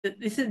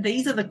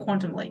these are the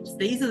quantum leaps.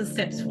 These are the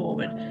steps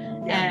forward.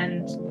 Yeah.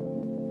 And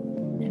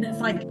it's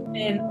like,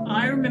 and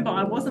I remember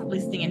I wasn't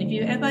listening. And if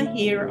you ever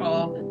hear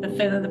of the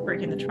feather, the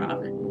brick in the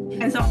truck,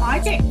 and so I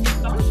get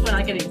bumps when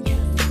I get a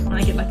yes, when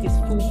I get like this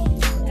full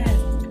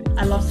yes.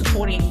 I love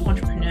supporting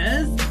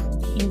entrepreneurs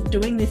in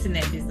doing this in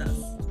their business.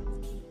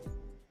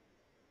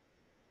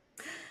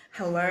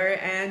 Hello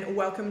and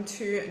welcome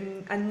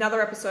to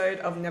another episode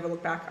of Never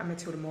Look Back. I'm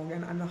Matilda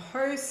Morgan. I'm the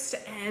host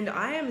and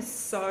I am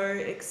so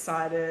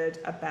excited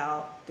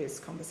about this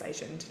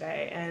conversation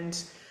today.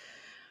 And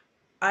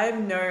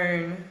I've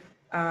known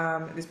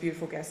this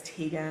beautiful guest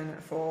Tegan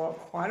for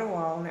quite a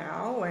while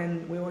now,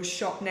 and we were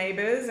shop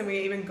neighbors, and we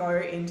even go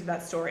into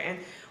that story. And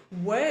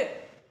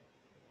what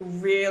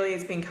really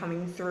has been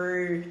coming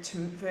through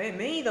for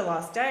me the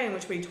last day, in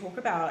which we talk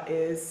about,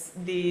 is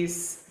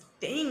this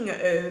thing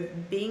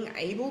of being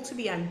able to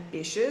be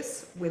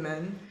ambitious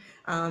women,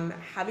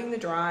 having the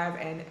drive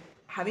and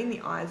having the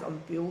eyes on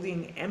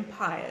building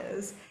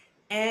empires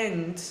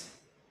and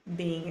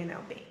being in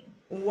our being,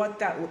 what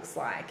that looks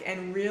like,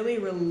 and really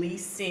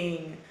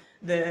releasing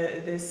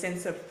the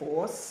sense of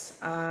force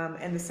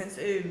and the sense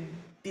of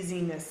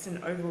busyness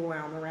and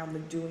overwhelm around the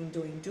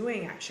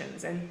doing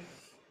actions. And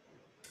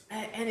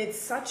it's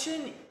such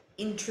an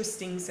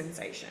interesting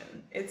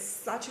sensation. It's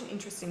such an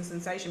interesting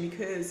sensation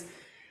because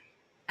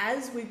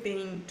as we've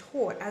been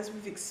taught, as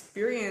we've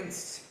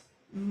experienced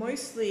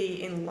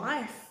mostly in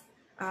life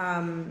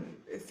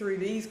through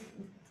these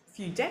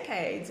few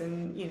decades,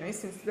 and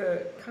since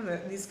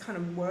this kind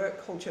of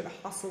work culture, the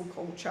hustle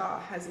culture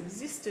has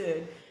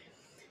existed,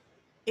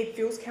 it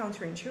feels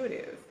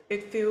counterintuitive.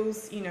 It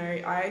feels,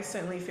 I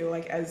certainly feel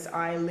like as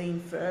I lean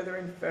further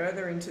and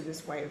further into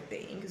this way of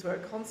being, because we're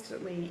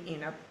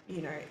constantly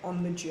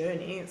on the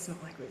journey. It's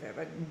not like we've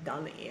ever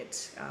done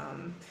it.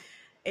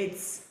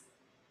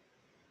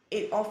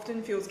 It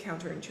often feels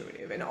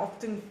counterintuitive and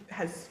often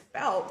has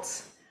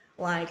felt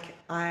like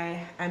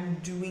I am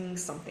doing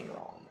something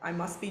wrong. I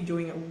must be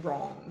doing it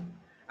wrong.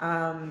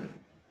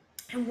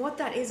 And what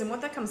that is and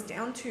what that comes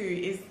down to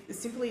is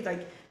simply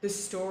like the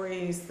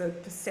stories, the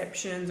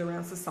perceptions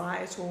around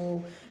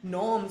societal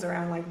norms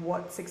around like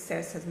what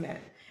success has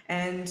meant.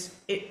 And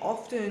it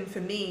often,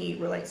 for me,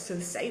 relates to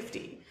the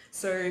safety.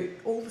 So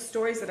all the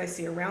stories that I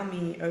see around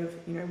me of,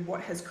 what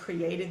has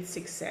created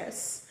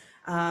success,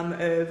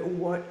 of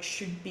what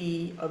should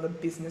be of a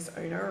business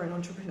owner, an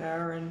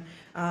entrepreneur,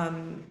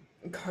 and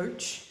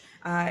coach,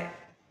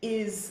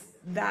 is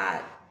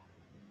that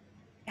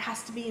it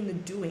has to be in the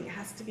doing, it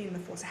has to be in the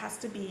force, it has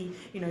to be,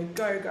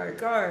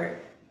 go.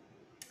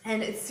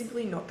 And it's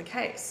simply not the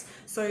case.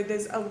 So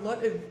there's a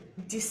lot of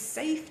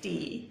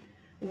dissafety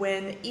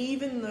when,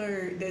 even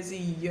though there's a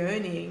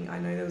yearning, I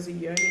know there was a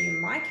yearning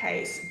in my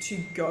case to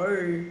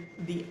go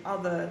the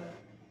other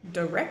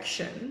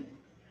direction,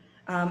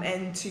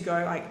 and to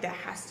go like, there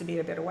has to be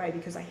a better way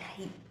because I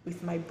hate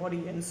with my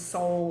body and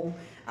soul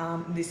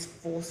this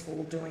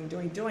forceful doing.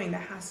 There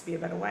has to be a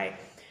better way.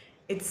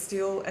 It's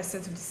still a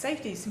sense of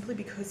safety simply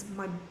because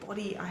my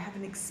body, I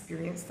haven't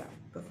experienced that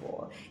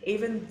before.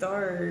 Even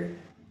though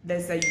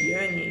there's a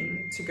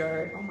yearning to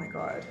go, oh my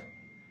God,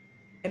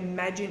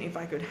 imagine if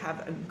I could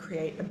have and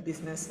create a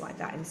business like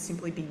that and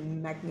simply be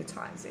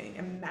magnetizing.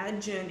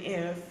 Imagine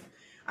if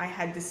I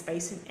had the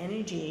space and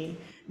energy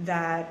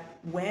that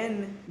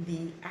when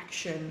the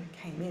action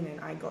came in and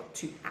I got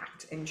to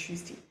act and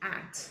choose to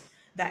act,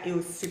 that it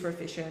was super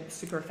efficient,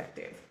 super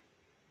effective.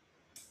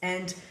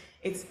 And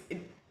it's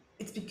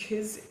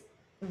because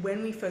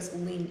when we first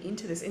lean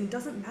into this, and it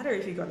doesn't matter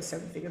if you've got a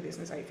 7-figure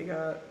business,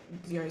 8-figure,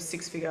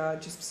 6-figure,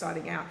 just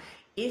starting out,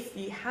 if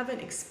you haven't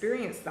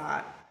experienced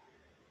that,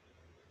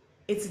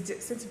 it's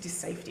a sense of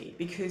safety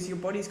because your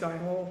body's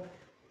going, well,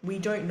 we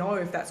don't know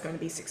if that's going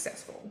to be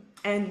successful.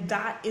 And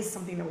that is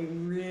something that we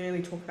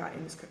really talk about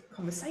in this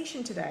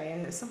conversation today.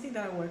 And it's something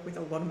that I work with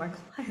a lot of my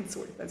clients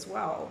with as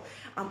well.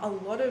 A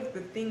lot of the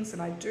things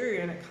that I do,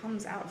 and it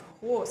comes out, of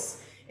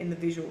course, in the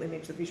visual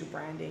image, the visual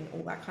branding,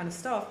 all that kind of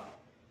stuff,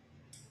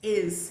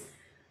 is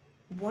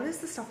what is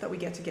the stuff that we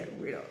get to get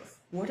rid of?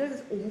 What are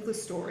all the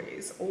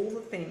stories, all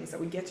the things that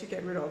we get to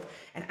get rid of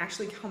and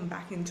actually come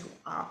back into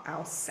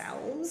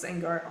ourselves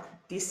and go, oh,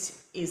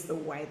 this is the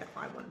way that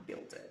I want to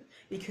build it.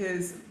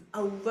 Because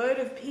a lot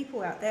of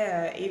people out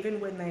there, even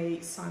when they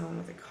sign on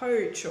with a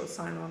coach or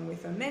sign on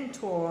with a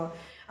mentor,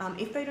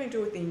 if they don't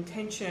do it with the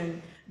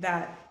intention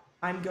that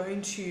I'm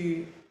going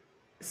to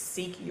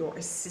seek your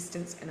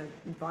assistance and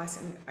advice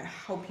and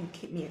help you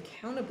keep me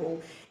accountable,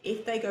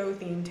 if they go with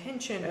the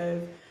intention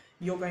of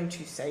you're going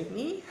to save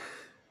me,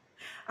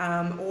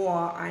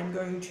 or I'm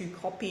going to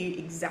copy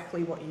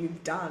exactly what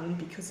you've done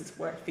because it's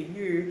worked for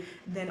you,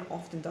 then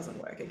often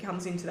doesn't work. It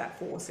comes into that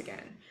force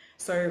again.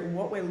 So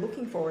what we're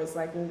looking for is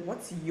like, well,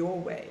 what's your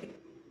way?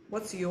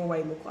 What's your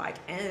way look like?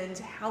 And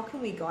how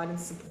can we guide and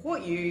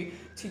support you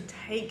to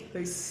take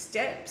those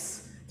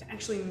steps to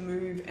actually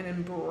move and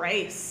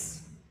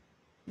embrace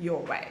your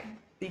way?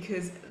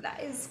 Because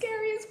that is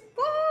scary as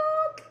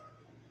fuck.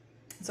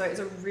 So it's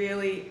a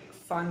really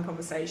fun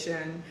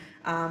conversation.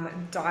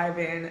 Dive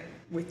in,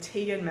 with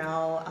Tegan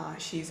Mel.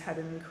 She's had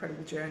an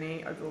incredible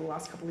journey over the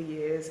last couple of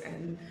years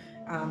and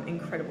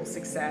incredible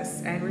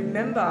success. And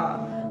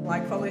remember,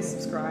 like, follow,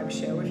 subscribe,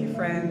 share with your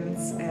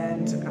friends,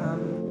 and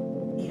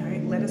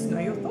let us know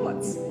your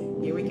thoughts.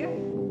 Here we go.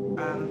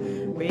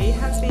 We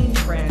have been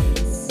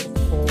friends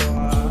for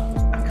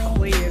a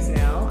couple of years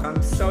now.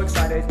 I'm so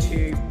excited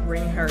to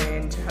bring her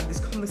in to have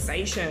this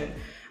conversation.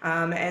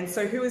 And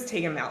so who is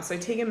Tegan Mel? So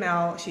Tegan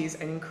Mel, she's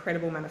an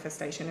incredible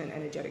manifestation and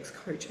energetics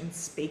coach and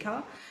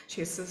speaker.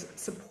 She has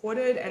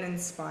supported and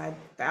inspired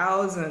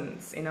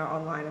thousands in her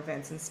online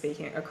events and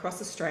speaking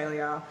across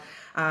Australia,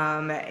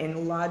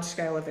 in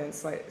large-scale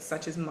events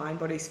such as Mind,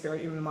 Body,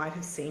 Spirit. You might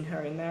have seen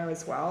her in there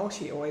as well.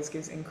 She always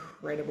gives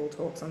incredible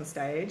talks on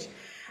stage.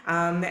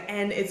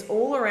 And it's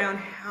all around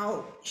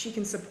how she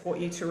can support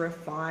you to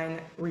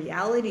refine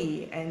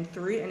reality and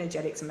through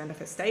energetics and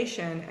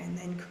manifestation, and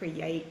then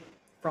create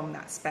from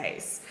that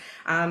space.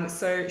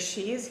 So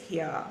she is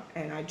here,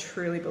 and I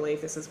truly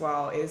believe this as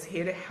well, is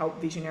here to help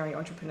visionary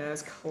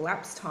entrepreneurs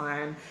collapse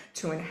time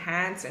to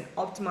enhance and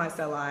optimize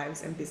their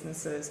lives and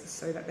businesses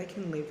so that they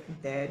can live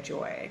their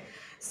joy.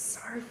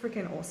 So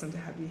freaking awesome to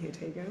have you here,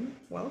 Tegan.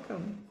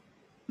 Welcome.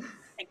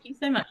 Thank you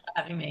so much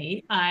for having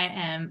me. I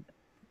am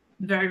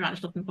very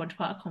much looking forward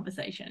to our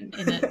conversation,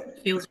 and it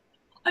feels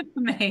good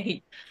for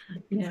me.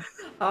 Yeah.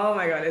 Oh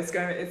my God,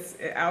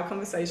 our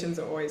conversations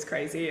are always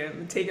crazy.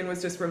 And Tegan was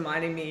just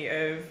reminding me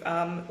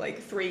of like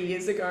 3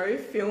 years ago,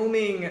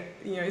 filming,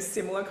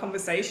 similar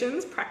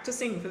conversations,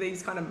 practicing for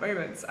these kind of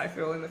moments, I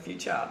feel, in the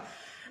future,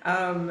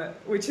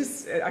 which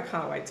is, I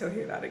can't wait to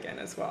hear that again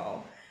as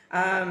well.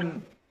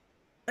 So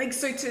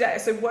today,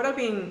 what I've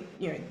been,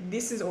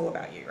 this is all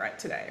about you, right,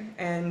 today.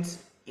 And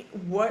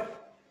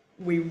what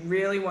we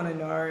really want to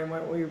know and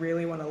what we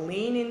really want to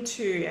lean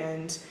into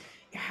and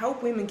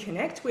help women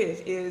connect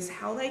with is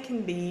how they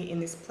can be in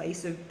this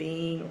place of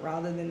being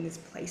rather than this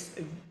place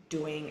of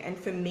doing. And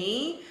for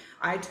me,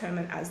 I term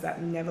it as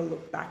that never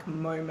look back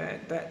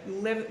moment, that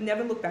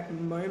never look back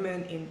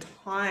moment in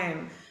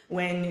time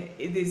when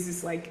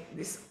there's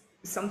this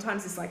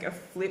sometimes it's like a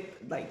flip,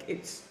 like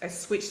it's a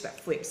switch that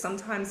flips.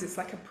 Sometimes it's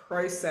like a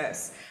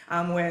process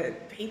where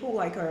people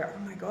go, oh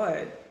my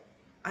God,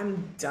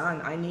 I'm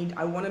done.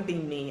 I want to be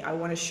me. I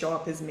want to show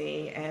up as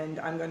me, and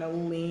I'm going to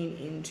lean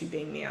into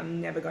being me. I'm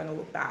never going to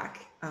look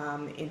back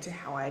into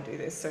how I do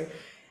this. So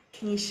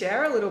can you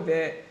share a little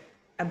bit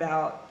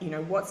about,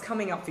 what's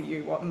coming up for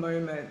you? What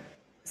moment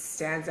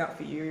stands out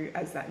for you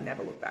as that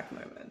never look back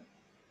moment?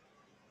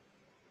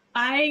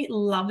 I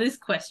love this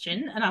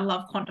question, and I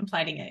love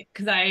contemplating it,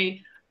 because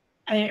I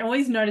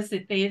always notice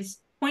that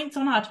there's points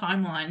on our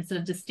timelines that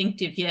are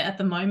distinctive, yet at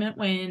the moment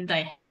when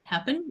they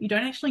happen, you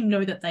don't actually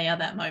know that they are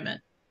that moment.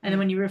 And then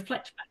when you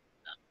reflect back,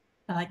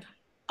 they're like,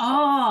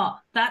 oh,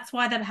 that's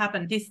why that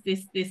happened, this,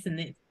 and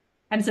this.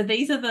 And so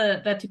these are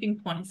the tipping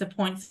points, the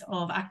points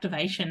of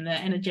activation, the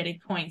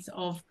energetic points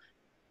of,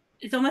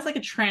 it's almost like a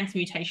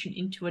transmutation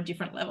into a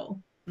different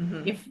level.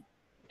 Mm-hmm. If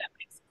that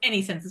makes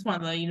any sense, it's one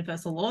of the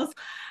universal laws.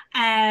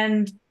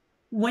 And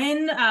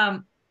when,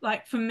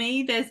 for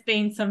me, there's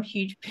been some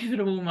huge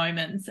pivotal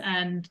moments,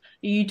 and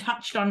you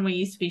touched on we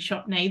used to be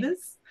shop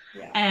neighbors.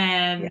 Yeah.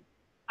 And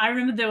I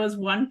remember there was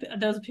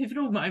a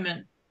pivotal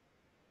moment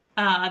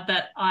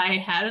that I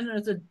had, and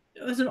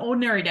it was an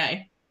ordinary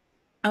day.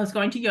 I was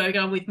going to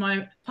yoga with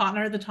my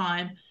partner at the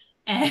time,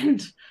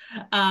 and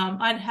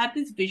I'd had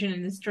this vision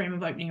and this dream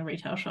of opening a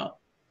retail shop,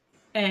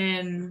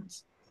 and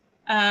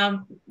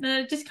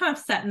it just kind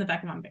of sat in the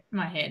back of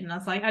my head. And I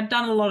was like, I'd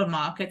done a lot of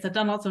markets, I'd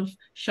done lots of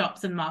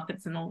shops and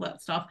markets and all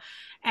that stuff,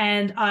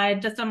 and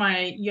I'd just done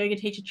my yoga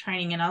teacher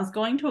training, and I was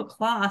going to a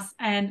class,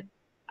 and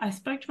I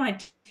spoke to my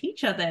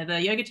teacher there,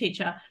 the yoga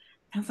teacher,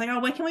 and I was like,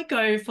 oh, where can we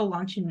go for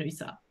lunch in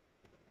Noosa?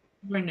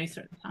 We're in Noosa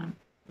at the time.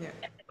 Yeah.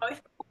 And they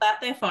both pulled out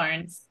their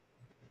phones,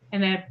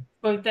 and they're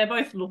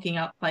both looking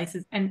up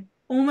places, and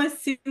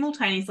almost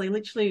simultaneously,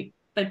 literally,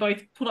 they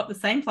both pulled up the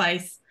same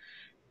place,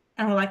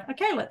 and we're like,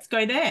 okay, let's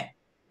go there.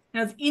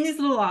 And I was in this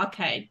little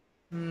arcade.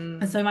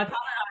 And so my partner,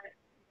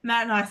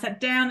 Matt, and I sat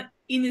down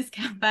in this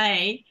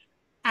cafe,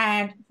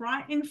 and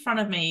right in front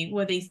of me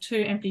were these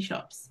two empty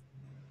shops.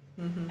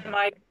 Mm-hmm. And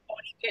my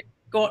body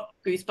got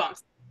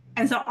goosebumps.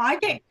 And so I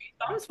get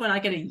goosebumps when I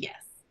get a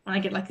yes, when I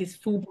get like this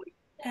full body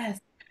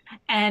yes.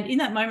 And in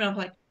that moment, I was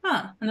like,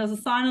 huh. And there was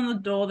a sign on the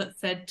door that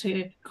said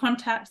to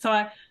contact. So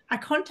I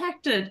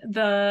contacted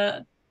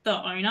the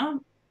owner,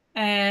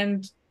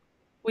 and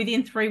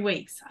within 3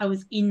 weeks, I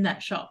was in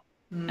that shop,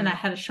 and I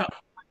had a shop,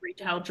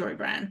 retail joy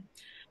brand.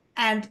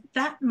 And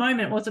that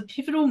moment was a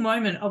pivotal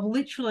moment of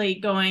literally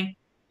going,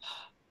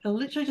 oh, I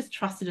literally just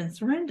trusted and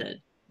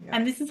surrendered. Yeah.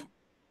 And this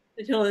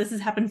has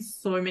happened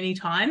so many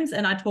times.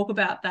 And I talk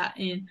about that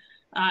in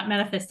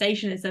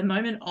manifestation. It's a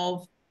moment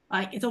of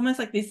it's almost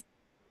like this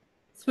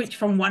switch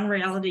from one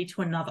reality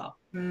to another.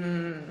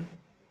 Jump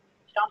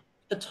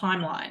the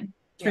timeline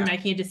through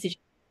making a decision,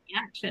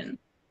 action.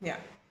 Yeah.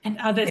 And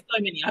there's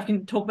so many. I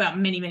can talk about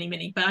many, many,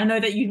 many. But I know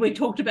that we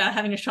talked about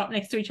having a shop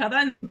next to each other,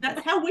 and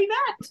that's how we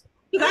met.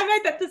 Because I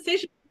made that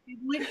decision.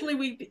 Literally,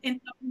 we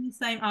ended up in the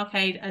same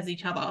arcade as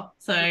each other.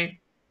 So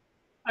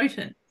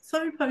potent,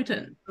 so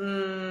potent.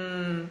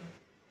 Mm.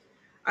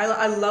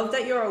 I love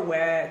that you're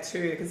aware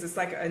too, because it's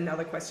like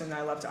another question that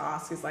I love to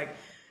ask is like,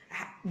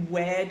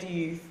 where do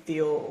you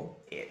feel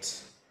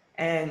it?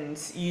 And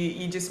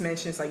you just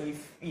mentioned it's like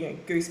you know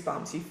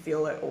goosebumps, you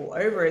feel it all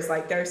over. It's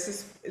like there's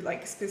this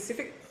like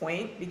specific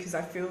point because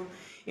I feel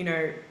you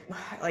know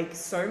like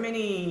so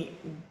many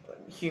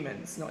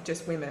humans, not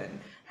just women,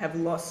 have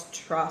lost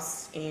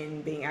trust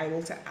in being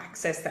able to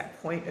access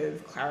that point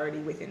of clarity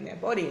within their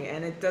body,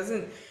 and it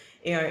doesn't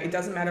you know, it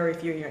doesn't matter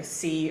if you're, you know,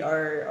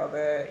 CEO of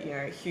a, you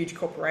know, huge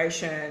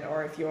corporation,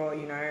 or if you're,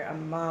 you know, a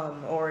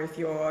mum, or if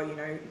you're,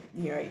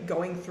 you know,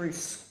 going through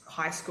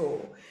high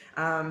school.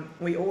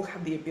 We all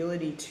have the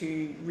ability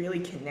to really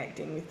connect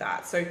in with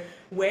that. So,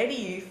 where do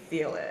you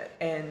feel it,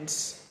 and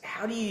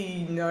how do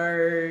you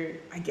know?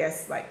 I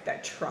guess like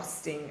that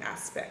trusting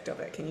aspect of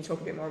it. Can you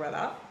talk a bit more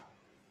about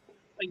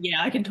But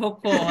yeah, I can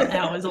talk for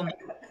hours on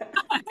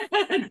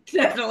this.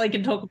 Definitely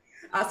can talk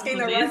that? all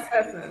Asking of the this. right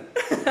person.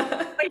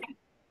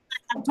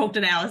 I've talked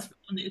an hours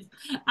on this.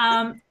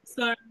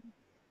 So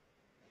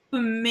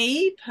for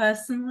me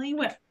personally,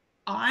 where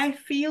I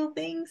feel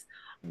things,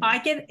 I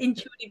get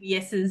intuitive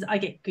yeses, I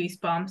get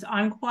goosebumps.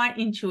 I'm quite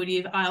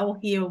intuitive. I'll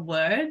hear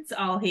words,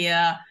 I'll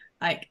hear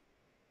like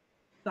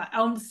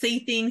I'll see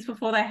things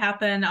before they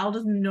happen. I'll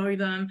just know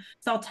them.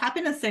 So I'll tap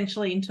in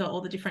essentially into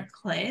all the different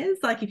clairs.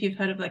 Like if you've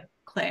heard of like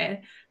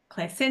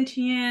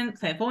clairsentient,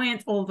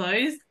 clairvoyance, all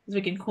those, as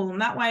we can call them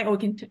that way, or we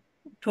can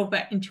talk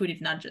about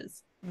intuitive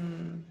nudges.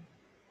 Mm,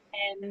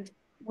 And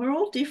we're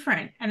all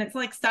different. And it's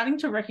like starting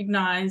to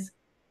recognize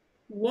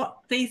what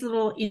these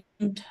little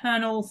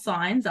internal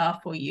signs are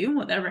for you,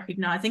 what they're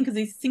recognizing, because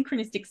these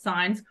synchronistic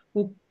signs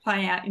will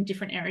play out in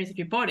different areas of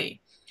your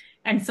body.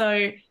 And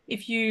so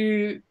if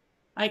you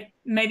like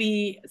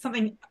maybe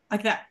something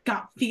like that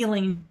gut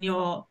feeling in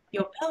your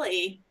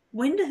belly,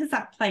 when has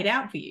that played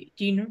out for you?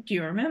 Do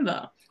you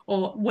remember?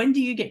 Or when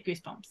do you get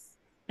goosebumps?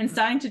 And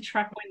starting to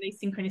track when these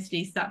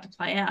synchronicities start to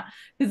play out.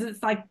 Because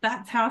it's like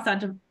that's how I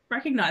start to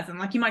recognize them.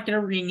 Like you might get a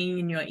ringing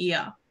in your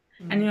ear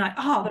and mm, you're like,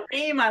 oh, the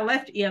ringing in my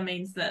left ear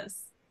means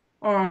this.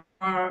 Or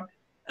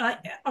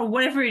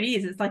whatever it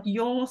is. It's like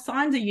your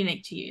signs are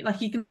unique to you.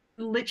 Like you can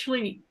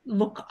literally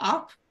look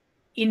up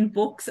in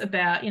books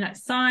about,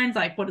 signs,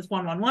 like what does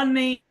 111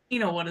 mean?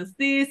 Or what is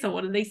this? Or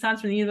what are these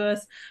signs from the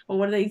universe? Or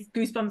what do these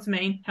goosebumps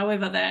mean?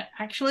 However, they're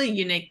actually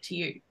unique to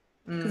you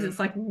because mm, it's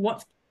like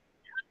what's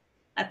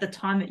at the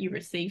time that you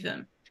receive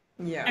them.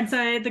 yeah. And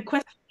so the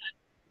question,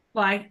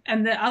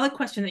 and the other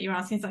question that you're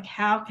asking is like,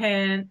 how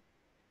can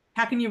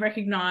you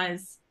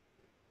recognize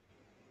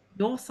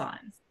your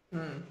signs?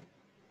 Mm,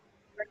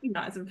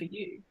 Recognize them for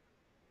you.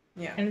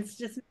 yeah. And it's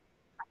just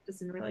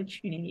practice and really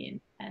tuning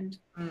in and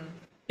Mm.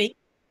 being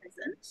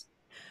present.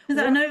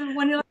 Because I What?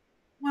 know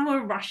when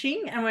we're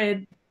rushing and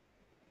we're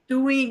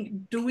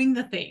doing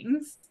the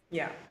things,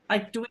 Yeah.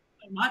 like doing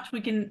so much,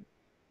 we can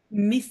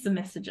miss the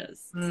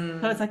messages. So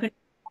Mm, it's like when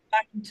you come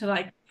back into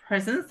like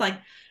presence, like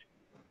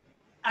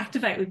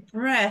activate with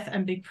breath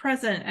and be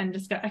present and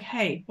just go,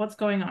 okay, what's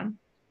going on?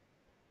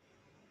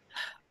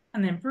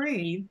 And then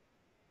breathe.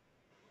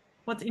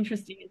 What's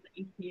interesting is that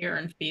you hear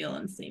and feel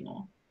and see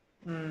more.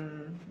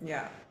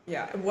 yeah.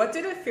 Yeah. What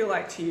did it feel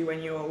like to you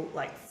when you were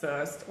like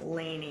first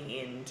leaning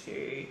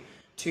into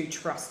to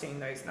trusting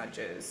those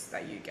nudges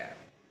that you get?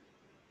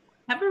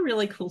 I have a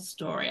really cool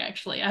story,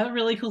 actually. I have a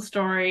really cool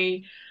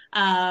story.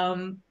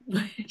 Whenever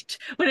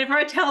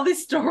I tell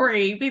this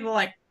story, people are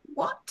like,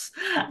 what?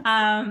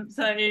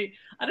 So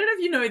I don't know if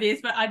you know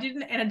this, but I did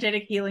an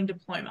energetic healing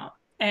diploma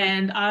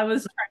and I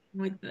was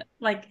training with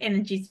like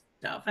energy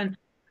stuff. And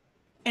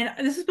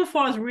this is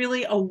before I was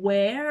really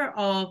aware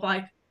of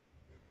like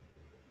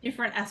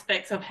different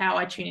aspects of how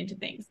I tune into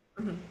things.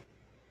 Mhm.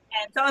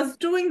 And so I was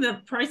doing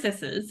the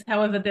processes.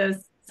 However,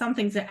 there's some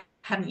things that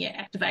hadn't yet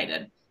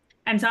activated.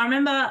 And so I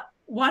remember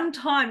one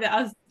time that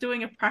I was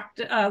doing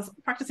I was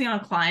practicing on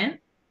a client,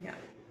 Yeah.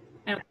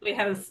 and we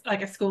had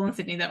like a school in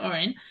Sydney that we're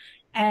in,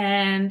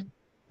 and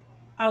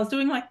I was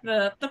doing like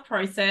the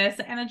process,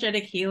 the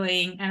energetic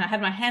healing, and I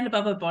had my hand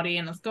above her body,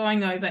 and I was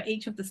going over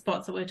each of the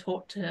spots that we're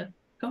taught to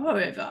go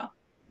over.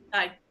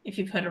 Like if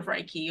you've heard of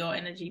Reiki or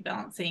energy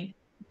balancing,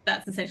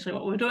 that's essentially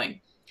what we're doing.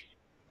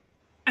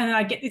 And then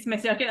I get this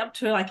message. I get up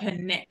to like her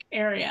neck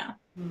area,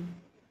 Mm.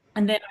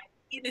 and then I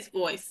hear this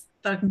voice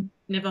that I've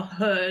never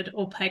heard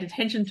or paid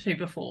attention to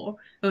before.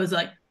 It was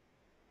like,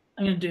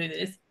 I'm going to do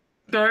this.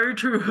 Go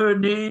to her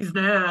knees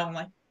now. I'm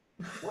like,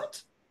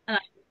 what? And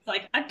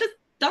I just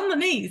done the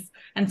knees.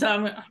 And so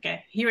I'm like,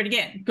 okay, hear it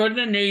again. Go to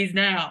the knees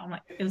now. I'm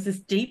like, it was this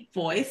deep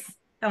voice.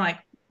 I'm like,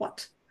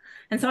 what?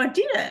 And so I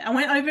did it. I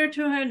went over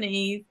to her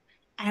knees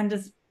and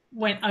just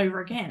went over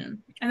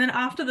again. And then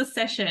after the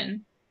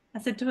session, I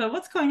said to her,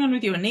 what's going on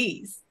with your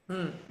knees?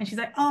 Mm. And she's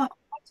like, oh, I have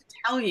to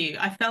tell you,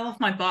 I fell off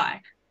my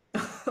bike.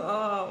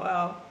 Oh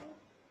wow.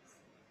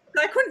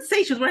 I couldn't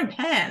see. She was wearing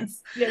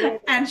pants Yeah. Yeah.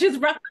 and she was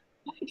wrapped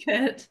in a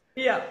blanket.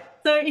 Yeah.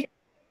 So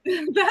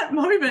that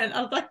moment,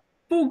 I was like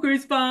full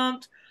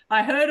goosebumped.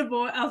 I heard a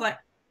voice. I was like,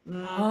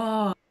 Mm.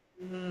 oh,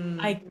 I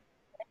Mm. get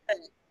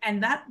it.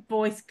 And that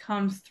voice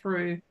comes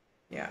through.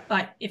 Yeah.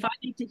 Like if I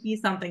need to hear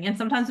something, and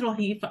sometimes it'll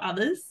hear for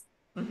others,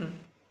 Mm-hmm. and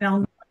I'll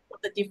know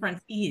what the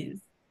difference is.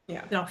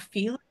 Yeah. Then I'll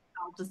feel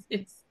it.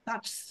 It's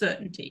such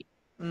certainty.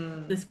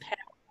 Mm. This power,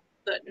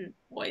 certain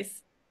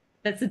voice.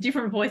 That's a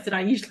different voice that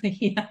I usually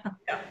hear.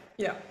 Yeah,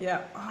 yeah,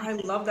 yeah. Oh, I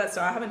love that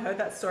story. I haven't heard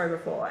that story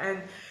before.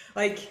 And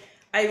like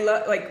I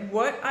love like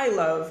what I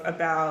love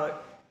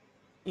about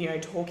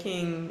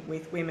talking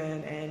with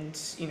women and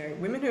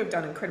women who have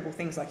done incredible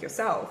things like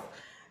yourself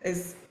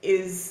is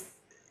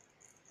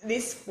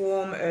this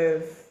form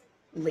of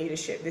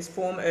leadership, this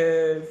form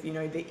of,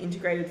 the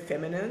integrated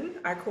feminine,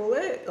 I call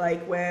it,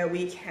 like where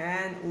we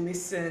can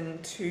listen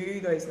to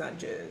those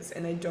nudges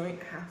and they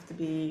don't have to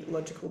be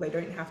logical, they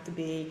don't have to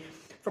be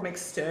from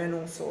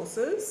external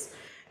sources.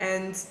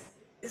 And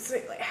it's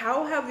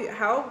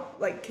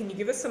like can you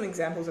give us some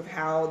examples of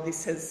how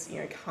this has,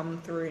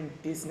 come through in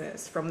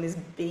business from this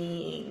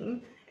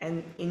being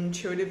and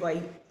intuitive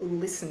like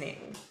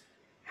listening?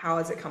 How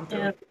has it come through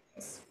in Yeah.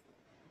 business?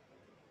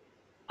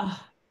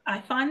 Oh, I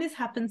find this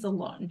happens a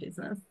lot in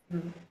business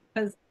Mm.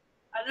 because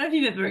I don't know if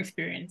you've ever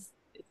experienced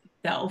it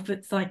yourself.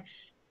 It's like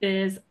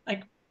there's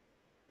like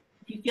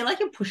you feel like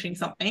you're pushing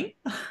something,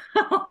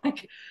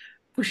 like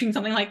pushing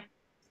something. Like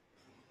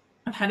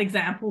I've had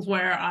examples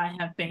where I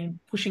have been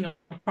pushing a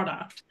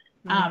product,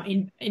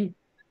 Mm. in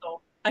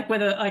like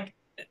whether like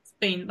it's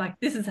been like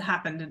this has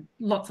happened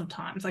lots of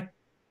times. Like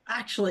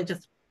actually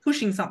just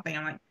pushing something.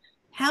 I'm like,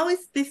 how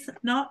is this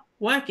not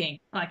working?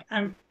 Like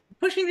I'm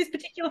pushing this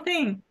particular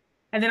thing,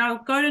 and then I'll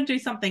go to do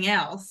something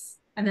else,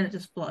 and then it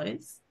just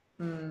flows.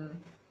 Mm.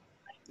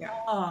 Yeah.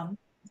 Oh,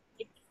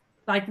 it's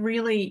like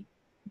really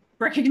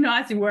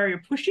recognizing where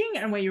you're pushing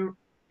and where you're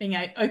being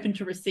open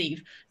to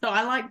receive. So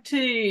I like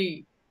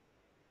to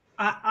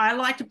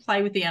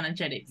play with the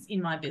energetics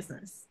in my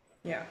business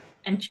Yeah.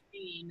 and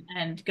tune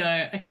and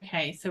go,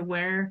 okay, so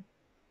where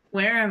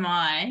am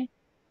I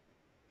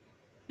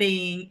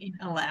being in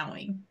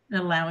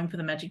allowing for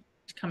the magic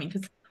to come in?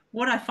 Because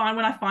what I find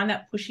when I find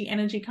that pushy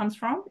energy comes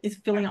from is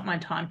filling up my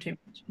time too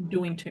much,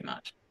 doing too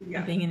much, Yeah.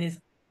 and being in this.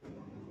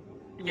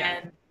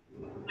 Yeah.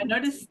 And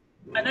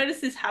I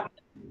noticed this happen.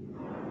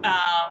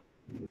 Um,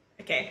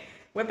 Okay,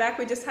 we're back.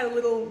 We just had a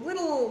little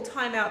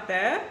timeout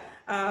there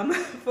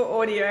for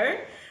audio.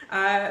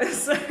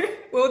 So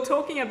we were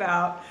talking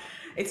about.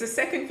 It's a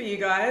second for you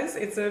guys.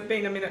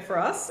 Been a minute for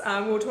us.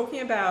 We were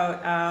talking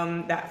about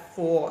that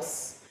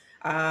force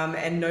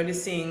and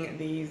noticing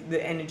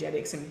the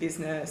energetics in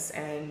business.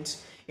 And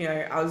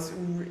I was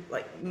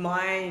like,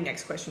 my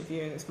next question for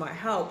you, and this might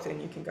help,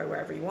 and you can go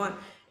wherever you want,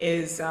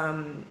 is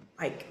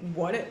like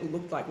what it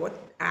looked like, what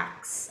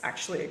acts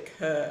actually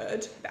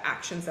occurred, the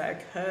actions that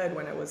occurred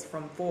when it was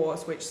from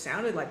force, which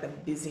sounded like the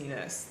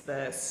busyness,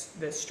 the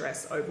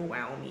stress,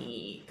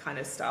 overwhelming kind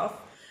of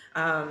stuff,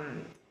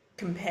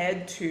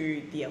 compared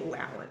to the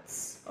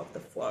allowance of the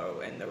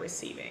flow and the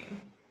receiving.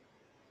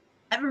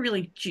 I have a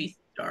really juicy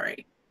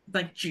story,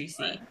 like Right.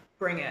 juicy.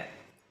 Bring it.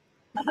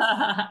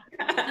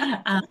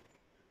 um,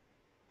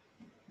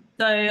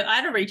 so I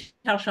had a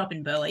retail shop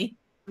in Burley,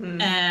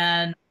 Mm.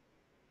 and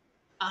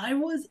I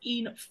was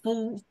in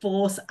full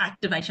force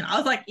activation. I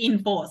was like in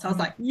force. I was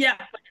like, yeah,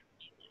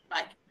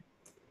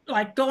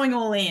 like going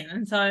all in.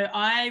 And so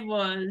I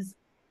was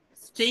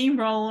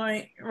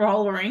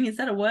rollering, is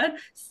that a word?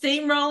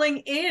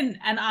 Steamrolling in.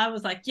 And I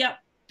was like, yep,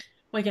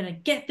 we're gonna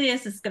get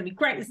this. It's gonna be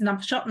great. This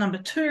is shop number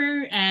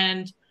 2.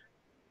 And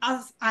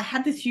I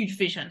had this huge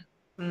vision.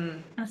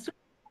 Mm. And I still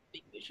have a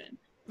big vision.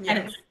 And Yeah.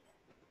 it's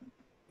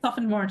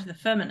softened more into the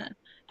feminine.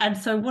 And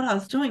so what I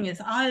was doing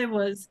is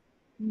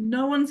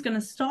no one's going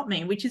to stop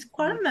me, which is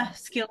quite a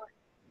masculine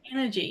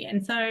energy.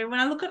 And so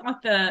when I look at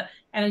like the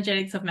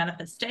energetics of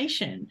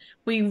manifestation,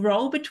 we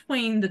roll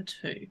between the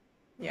two.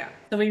 Yeah.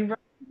 So we roll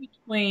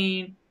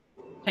between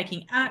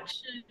taking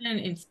action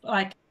in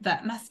like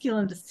that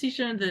masculine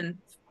decision and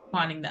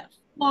finding that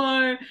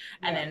flow, and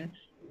Yeah. then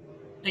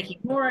taking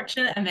more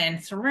action and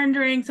then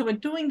surrendering. So we're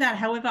doing that.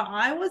 However,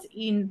 I was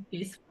in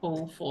this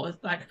full force,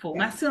 like full Yeah.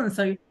 masculine.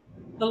 So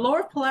the law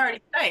of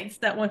polarity states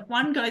that if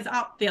one goes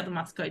up, the other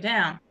must go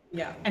down.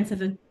 Yeah. And so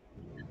the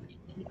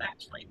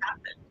actually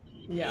happened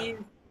Yeah. is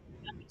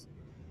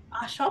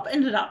our shop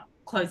ended up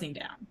closing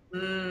down.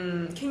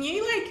 Can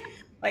you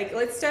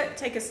let's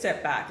take a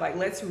step back. Like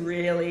let's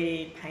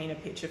really paint a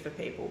picture for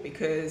people,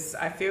 because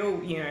I feel,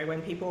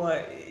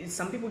 when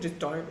some people just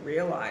don't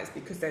realize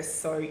because they're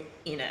so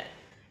in it,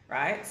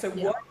 right? So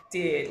Yeah.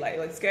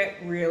 let's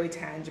get really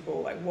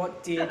tangible. Like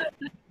what did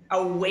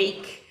a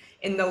week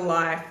in the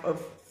life of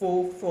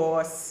full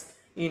force,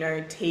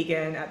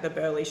 Tegan at the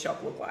Burley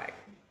shop look like?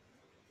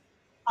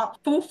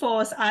 Full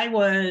force, I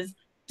was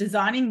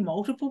designing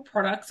multiple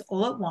products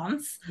all at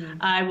once.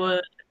 I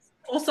was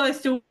also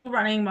still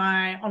running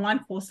my online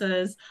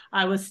courses.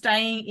 I was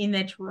staying in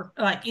there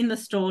in the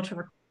store to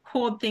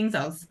record things.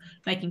 I was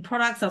making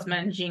products. I was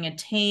managing a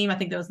team. I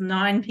think there was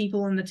 9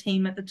 people in the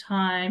team at the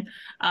time.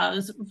 I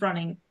was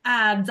running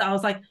ads. I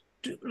was like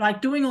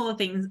doing all the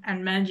things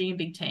and managing a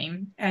big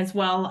team, as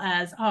well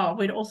as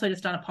we'd also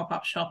just done a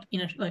pop-up shop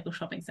in a local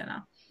shopping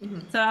center.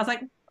 Mm-hmm. So I was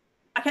like,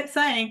 I kept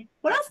saying,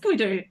 what else can we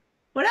do?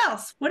 what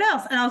else? What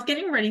else? And I was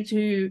getting ready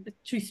to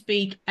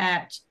speak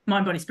at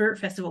Mind Body Spirit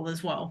Festival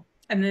as well.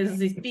 And there's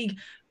this big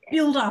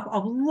build up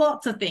of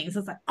lots of things.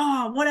 It's like,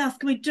 oh, what else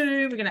can we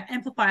do? We're going to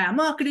amplify our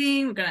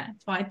marketing. We're going to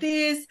amplify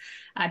this.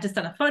 I just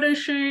done a photo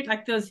shoot.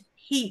 Like there's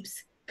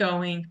heaps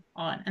going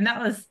on, and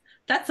that is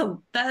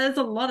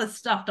a lot of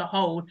stuff to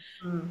hold.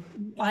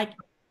 Like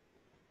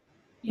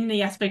in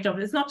the aspect of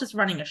it's not just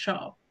running a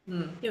shop.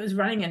 It was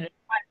running a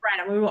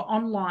brand, and we were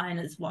online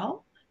as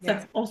well. So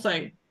it's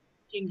also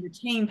doing the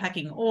team,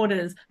 packing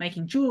orders,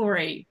 making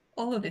jewelry,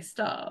 all of this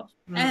stuff,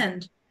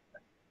 and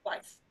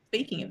like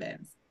speaking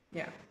events.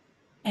 Yeah.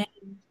 And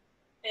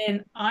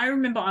then I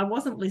remember I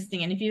wasn't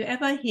listening. And if you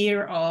ever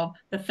hear of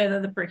the feather,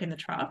 the brick, and the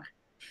truck.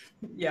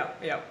 Yeah.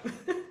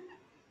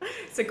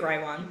 It's a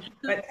great one.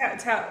 But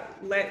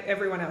let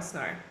everyone else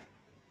know.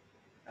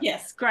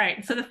 Yes,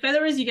 great. So the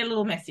feather is you get a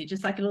little message.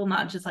 It's like a little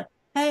nudge. It's like,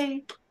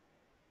 hey,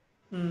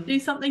 do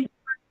something.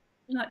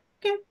 You're like,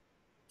 okay,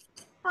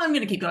 I'm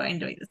going to keep going and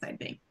doing the same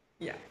thing.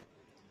 Yeah.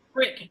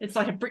 Brick. It's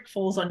like a brick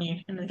falls on you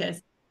and it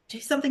goes, do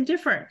something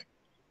different.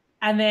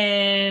 And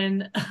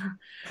then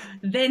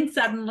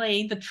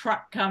suddenly the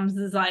truck comes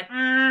and is like,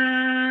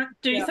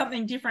 do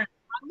something different.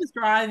 I was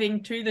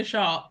driving to the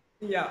shop.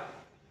 Yeah.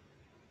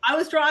 I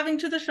was driving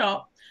to the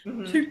shop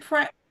to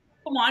prep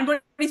for Mind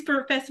Body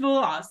Spirit Festival.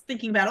 I was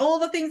thinking about all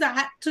the things I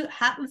had to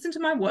listen to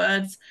my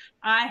words.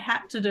 I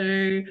had to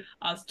do.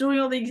 I was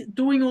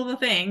doing all the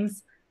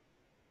things.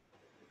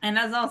 And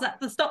as I was at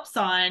the stop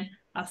sign,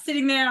 I was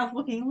sitting there. I was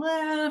looking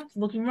left,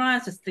 looking right. I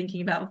was just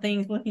thinking about the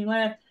things. Looking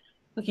left,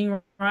 looking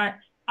right.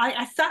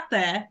 I sat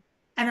there,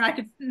 and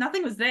then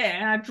nothing was there,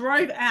 and I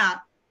drove out,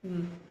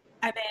 and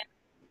then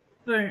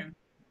boom,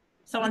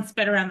 someone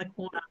sped around the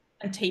corner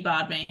and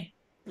T-barred me.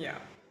 Yeah.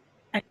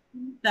 And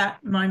in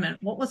that moment,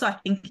 what was I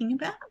thinking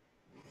about?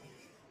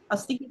 I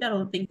was thinking about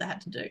all the things I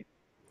had to do.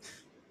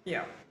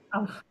 Yeah.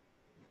 And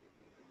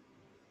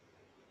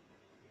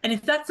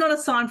if that's not a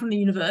sign from the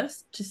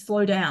universe to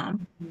slow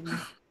down,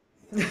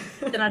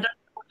 then I don't.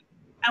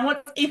 And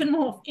what's even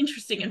more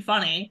interesting and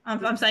funny,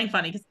 I'm saying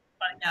funny because it's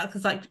funny now,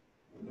 because like,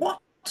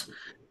 what?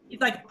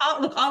 It's like, oh,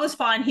 look, I was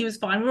fine, he was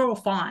fine, we were all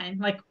fine.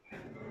 Like,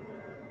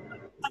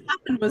 what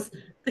happened was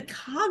the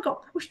car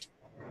got pushed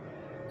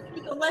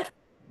to the left.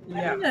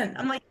 Yeah.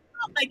 I'm like, I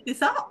can't make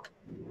this up.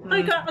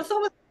 I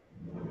saw it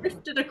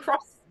drifted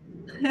across.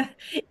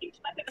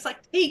 It's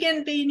like,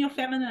 Tegan, be in your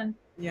feminine.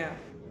 Yeah.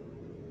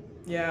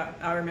 Yeah,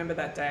 I remember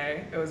that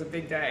day. It was a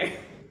big day.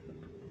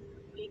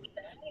 Big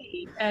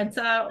day. And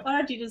so what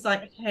I did is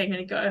like, okay, I'm going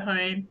to go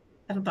home,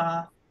 have a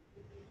bath,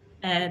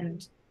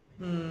 and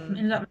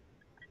ended up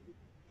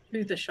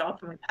to the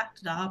shop, and we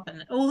packed it up,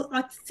 and all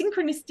like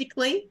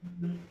synchronistically,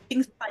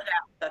 things played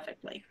out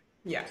perfectly.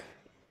 Yeah.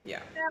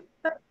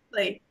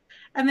 Perfectly.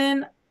 And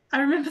then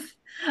I remember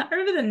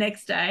the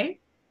next day,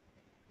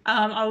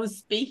 I was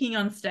speaking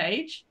on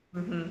stage,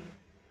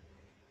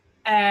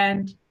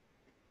 and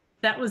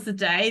that was the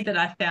day that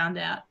I found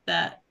out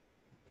that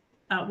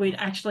we'd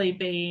actually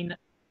been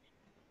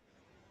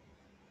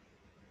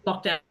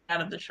locked out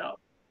of the shop.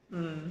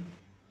 And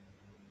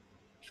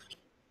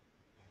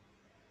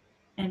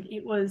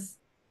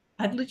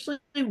I'd literally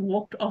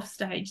walked off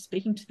stage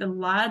speaking to the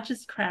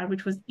largest crowd,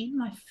 which was in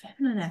my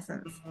feminine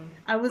essence.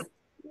 I was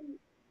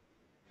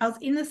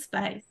in the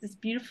space, this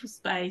beautiful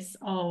space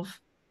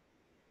of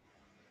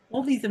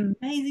all these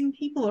amazing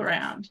people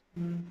around,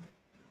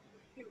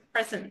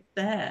 present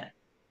there.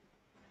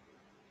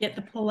 Yet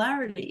the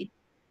polarity,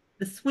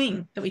 the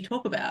swing that we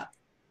talk about,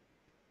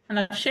 and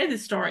I've shared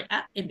this story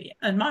at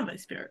Mind Body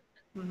Spirit.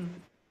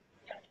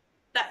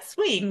 That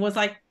swing was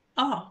like,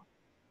 oh,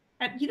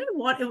 and you know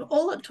what?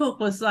 All it took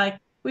was like,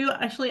 we were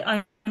actually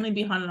only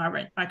behind on our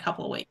rent by a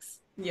couple of weeks.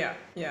 Yeah.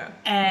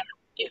 And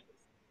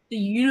the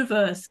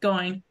universe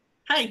going,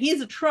 hey,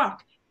 here's a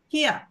truck,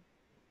 here,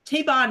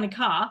 T-bar in the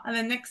car, and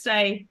then next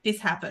day this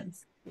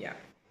happens. Yeah.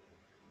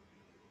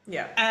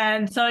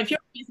 And so if you're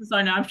a business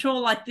owner, I'm sure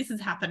like this has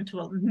happened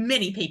to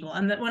many people.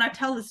 And that when I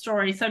tell the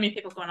story, so many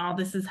people are going, oh,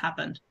 this has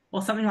happened,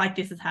 or something like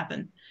this has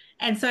happened.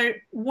 And so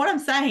what I'm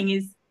saying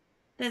is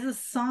there's a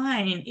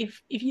sign.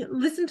 If you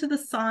listen to the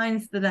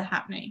signs that are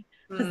happening,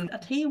 because I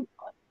tell you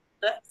what,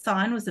 that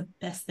sign was the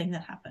best thing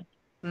that happened.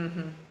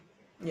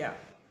 Yeah.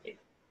 It's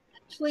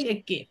actually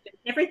a gift.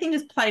 Everything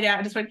just played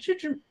out. It just went,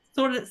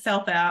 sorted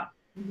itself out.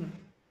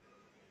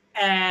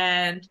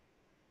 And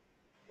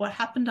what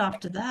happened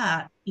after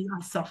that is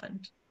I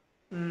softened.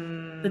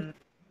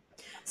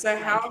 So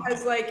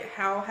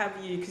how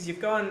have you, because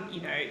you've gone,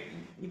 you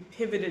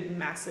pivoted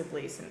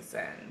massively since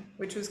then,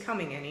 which was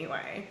coming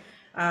anyway.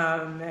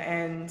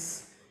 And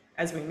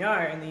as we know,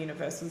 and the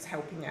universe was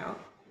helping out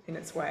in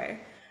its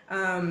way.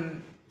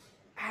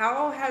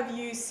 How have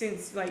you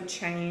since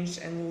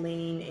changed and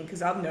leaned in?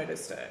 Because I've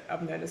noticed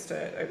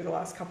it over the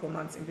last couple of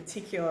months in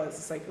particular.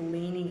 It's just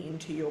leaning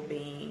into your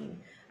being.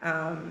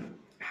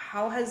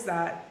 How has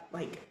that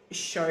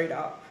showed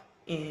up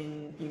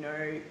in,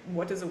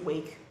 what does a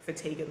week for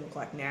Tegan look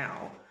like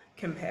now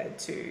compared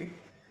to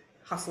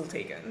hustle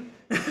Tegan?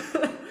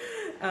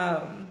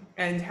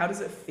 And how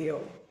does it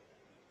feel?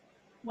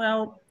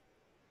 Well,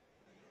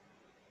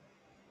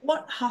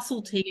 what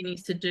Hustle Tegan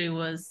used to do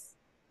was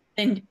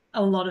send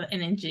a lot of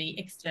energy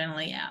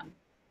externally out.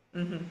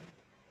 Mm-hmm.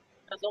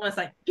 It was almost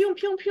like pew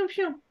pew pew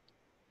pew.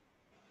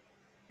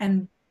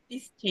 And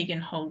this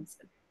Tegan holds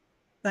it.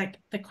 Like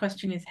the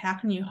question is,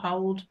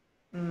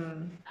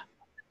 Mm.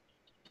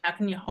 how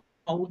can you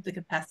hold the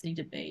capacity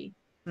to be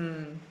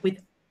Mm.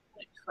 with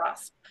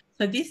trust?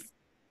 So this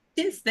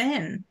since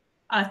then,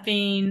 I've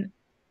been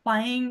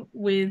playing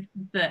with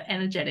the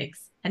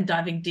energetics and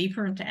diving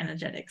deeper into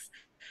energetics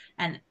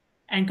and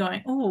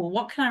going, oh,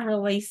 what can I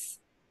release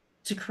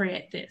to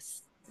create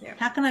this? Yeah.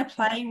 How can I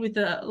play with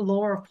the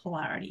law of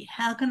polarity?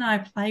 How can I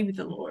play with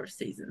the law of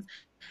seasons?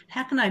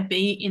 How can I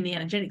be in the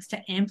energetics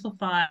to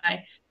amplify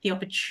the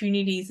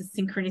opportunities, the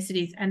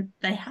synchronicities, and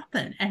they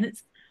happen? And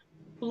it's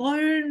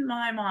blown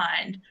my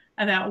mind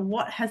about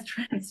what has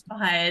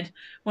transpired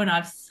when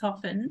I've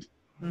softened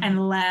and Mm-hmm.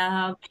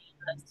 allowed the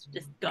universe to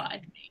just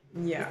guide me.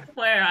 This Yeah. is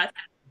where I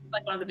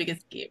like one of the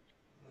biggest gifts.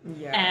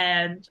 Yeah.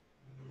 And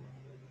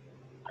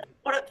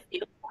what it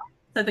feels like.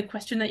 So the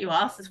question that you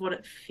asked is what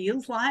it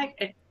feels like.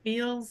 It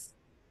feels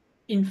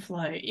in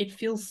flow. It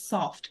feels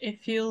soft. It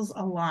feels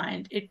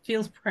aligned. It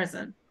feels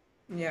present.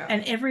 Yeah.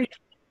 And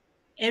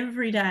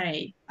every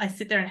day I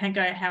sit there and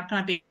go, how can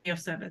I be of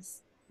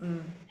service?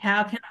 Mm.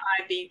 How can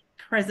I be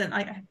present?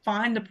 Like I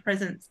find the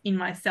presence in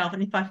myself.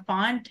 And if I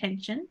find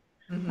tension,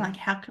 Mm-hmm. like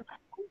how can I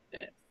hold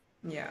it?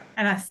 Yeah.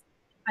 And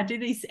I do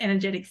these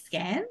energetic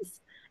scans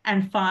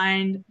and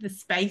find the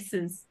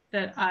spaces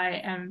that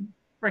I am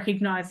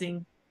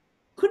recognizing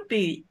could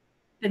be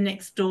the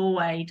next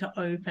doorway to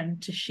open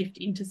to shift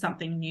into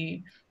something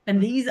new. And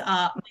Mm. these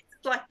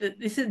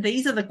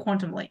are the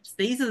quantum leaps.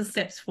 These are the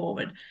steps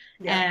forward.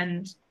 Yeah.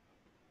 And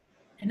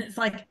it's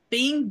like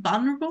being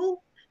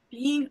vulnerable,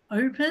 being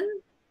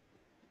open,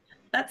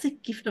 that's a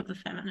gift of the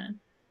feminine.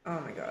 Oh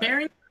my God.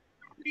 Sharing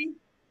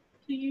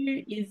to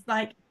you is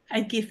like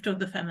a gift of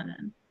the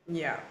feminine.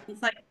 Yeah.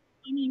 It's like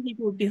many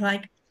people would be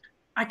like,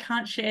 I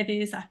can't share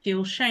this. I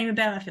feel shame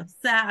about it. I feel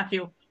sad. I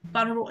feel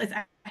vulnerable. It's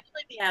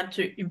actually being able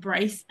to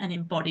embrace and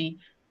embody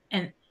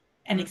and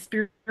Mm.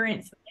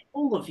 experience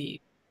all of you,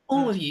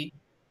 all Mm. of you.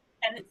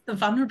 And it's the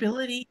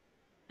vulnerability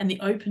and the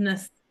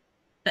openness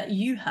that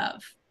you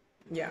have.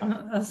 Yeah. I'm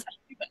not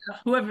saying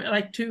whoever,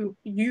 like to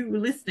you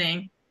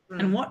listening Mm.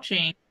 and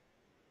watching,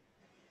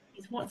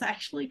 is what's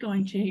actually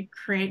going to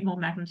create more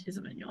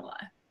magnetism in your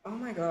life. Oh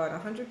my God,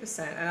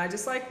 100%. And I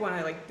just like when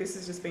I like this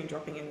has just been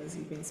dropping in as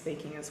you've been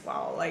speaking as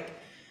well. Like,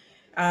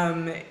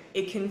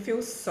 it can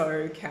feel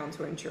so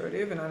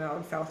counterintuitive, and I know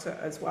I've felt it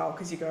as well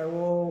because you go,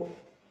 well,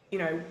 you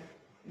know,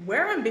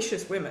 we're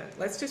ambitious women.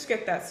 Let's just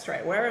get that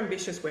straight. We're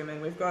ambitious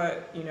women. We've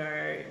got, you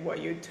know,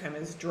 what you'd term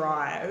as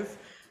drive,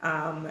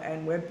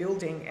 and we're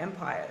building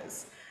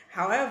empires.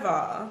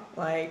 However,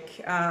 like,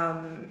 you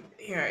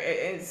know,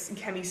 it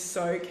can be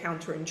so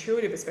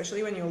counterintuitive,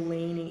 especially when you're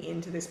leaning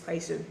into this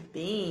place of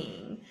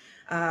being,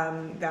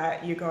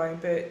 that you're going,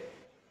 but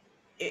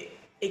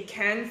it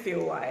can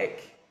feel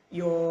like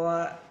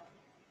you're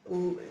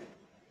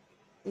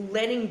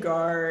letting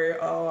go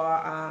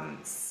or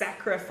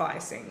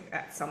sacrificing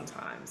at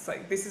sometimes.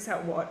 Like this is how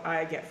what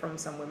I get from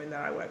some women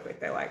that I work with.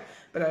 They're like,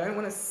 but I don't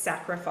want to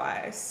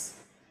sacrifice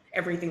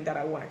everything that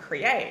I want to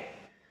create.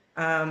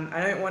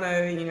 I don't want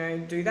to, you know,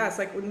 do that. It's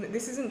like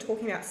this isn't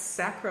talking about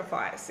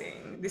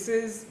sacrificing. This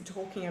is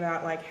talking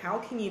about like how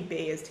can you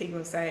be, as Tegan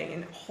was saying,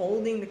 and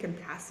holding the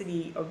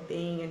capacity of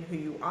being and who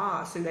you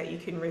are, so that you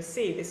can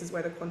receive. This is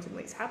where the quantum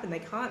leaps happen. They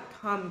can't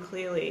come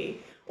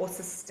clearly or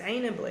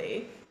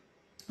sustainably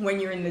when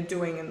you're in the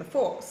doing and the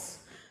force.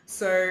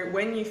 So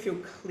when you feel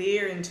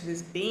clear into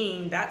this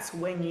being, that's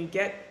when you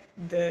get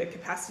the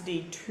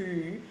capacity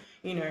to,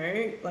 you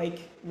know,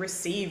 like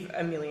receive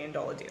 $1 million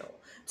deal,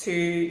 to,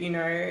 you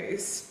know,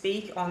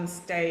 speak on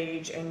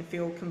stage and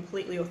feel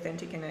completely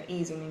authentic and at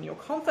ease and in your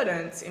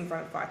confidence in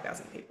front of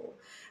 5,000 people.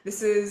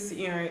 This is,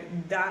 you know,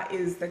 that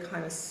is the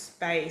kind of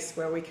space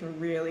where we can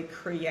really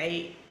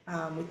create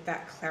with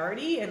that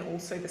clarity and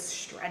also the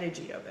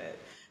strategy of it.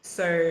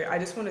 So I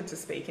just wanted to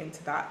speak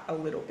into that a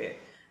little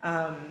bit,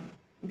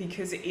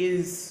 because it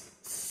is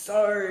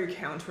so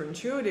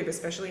counterintuitive,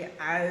 especially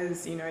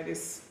as, you know,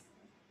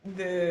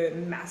 the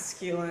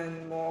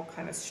masculine, more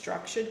kind of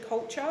structured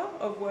culture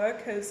of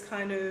work has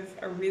kind of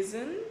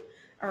arisen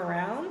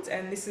around.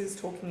 And this is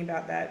talking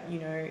about that, you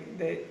know,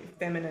 the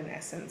feminine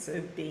essence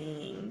of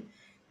being,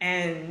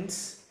 and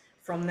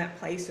from that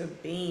place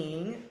of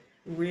being,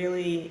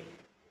 really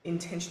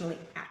intentionally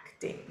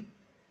acting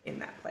in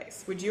that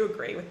place. Would you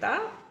agree with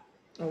that?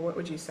 Or what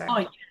would you say?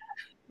 Oh,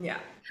 Yeah.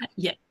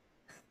 yeah.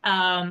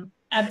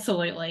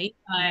 Absolutely.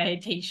 I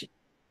teach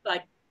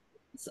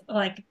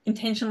like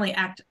intentionally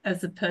act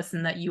as the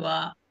person that you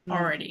are Mm.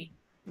 already.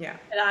 Yeah.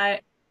 And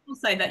I will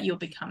say that you're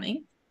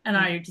becoming, and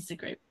Mm. I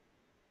disagree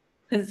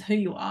because it's who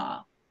you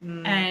are.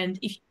 Mm. And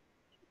if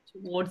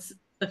you're towards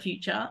the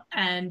future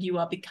and you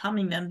are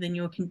becoming them, then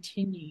you'll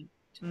continue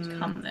to Mm.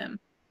 become them.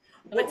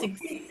 So What it's would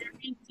be?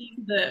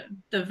 experiencing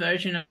the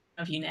version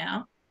of you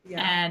now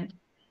Yeah. and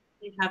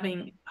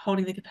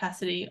holding the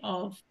capacity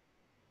of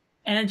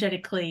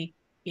energetically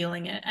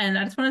feeling it. And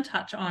I just want to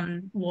touch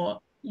on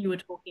what you were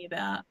talking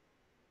about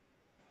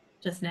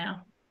just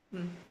now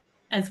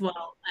as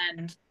well.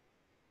 And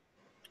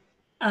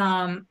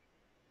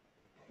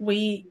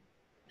we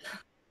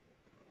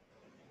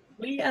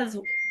as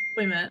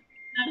women,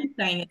 I'm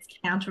saying it's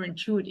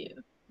counterintuitive,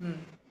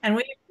 and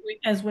we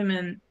as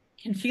women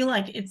can feel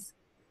like it's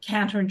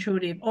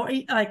counterintuitive, or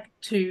like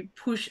to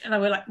push, and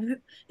we're like,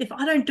 if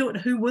I don't do it,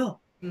 who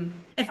will?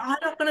 If I'm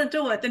not going to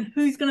do it, then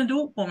who's going to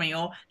do it for me?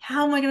 Or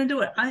how am I going to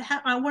do it?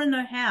 I want to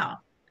know how.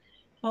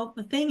 Well,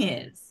 the thing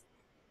is,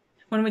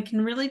 when we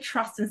can really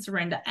trust and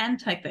surrender and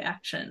take the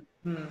action,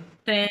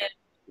 then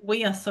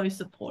we are so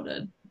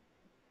supported.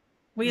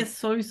 We are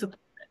so supported.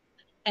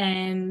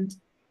 And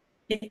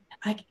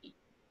like,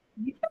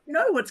 you don't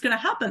know what's going to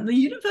happen. The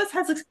universe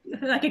has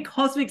like a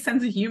cosmic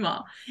sense of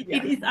humor.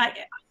 It is,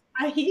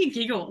 I hear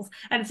giggles,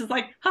 and it's just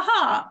like,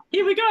 haha,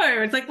 here we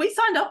go. It's like, we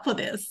signed up for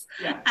this.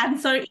 And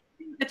so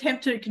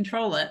attempt to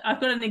control it. I've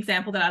got an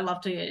example that I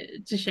love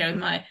to share with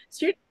my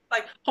students,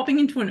 like hopping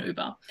into an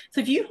Uber.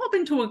 So if you hop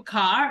into a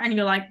car and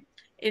you're like,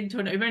 into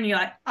an Uber and you're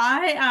like,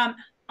 I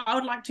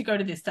would like to go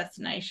to this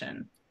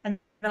destination. And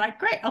they're like,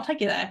 great, I'll take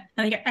you there.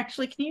 And they go,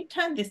 actually, can you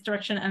turn this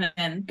direction and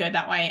then go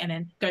that way and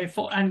then go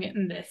for and get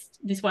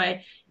this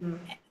way?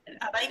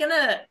 Are they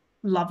gonna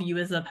love you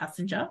as a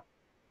passenger?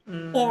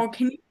 Or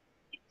can you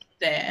sit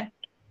there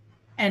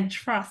and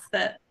trust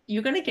that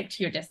you're going to get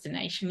to your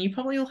destination? You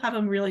probably will have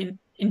a really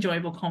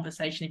enjoyable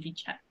conversation if you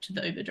chat to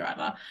the Uber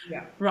driver,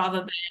 rather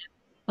than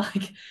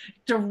like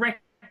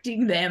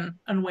directing them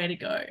on where to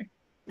go.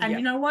 And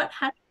you know what?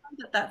 How do you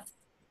know that that's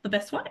the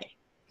best way?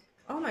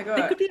 Oh my God.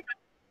 There could be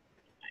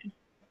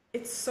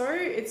It's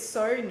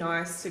so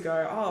nice to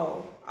go,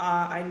 oh,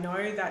 I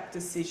know that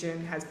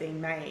decision has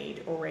been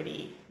made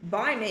already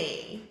by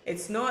me.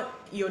 It's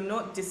not, you're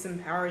not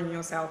disempowering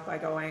yourself by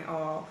going,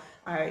 oh,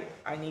 I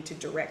need to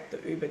direct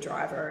the Uber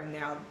driver, and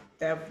now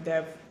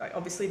they've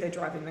obviously they're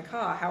driving the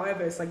car.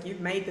 However, it's like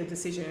you've made the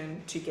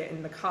decision to get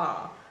in the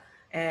car,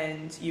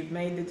 and you've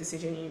made the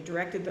decision, you've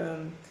directed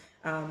them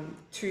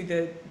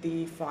to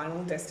the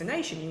final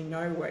destination. You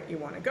know where you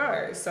want to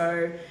go.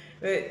 So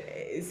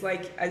it's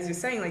like, as you're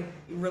saying, like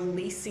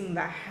releasing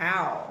the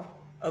how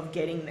of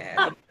getting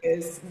there,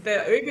 because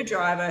the Uber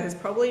driver has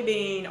probably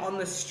been on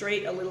the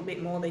street a little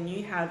bit more than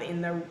you have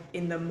in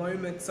the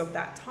moments of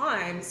that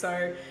time.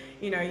 So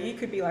you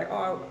could be like,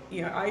 oh,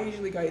 I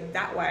usually go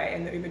that way,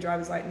 and the Uber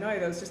driver's like, no,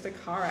 there was just a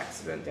car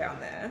accident down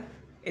there,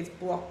 it's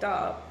blocked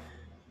up,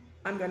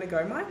 I'm going to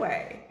go my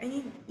way.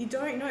 And you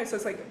don't know. So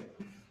it's like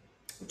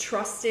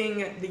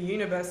trusting the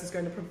universe is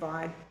going to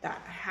provide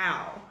that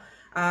how.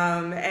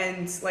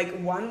 And like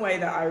one way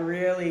that I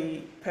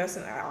really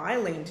personally, I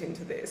leaned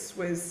into this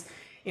was,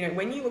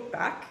 when you look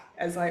back,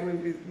 as like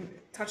we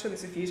touched on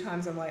this a few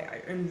times,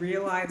 I'm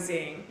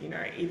realizing,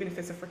 even if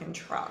it's a freaking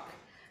truck,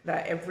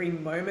 that every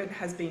moment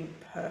has been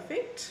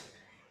perfect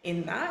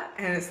in that.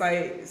 And it's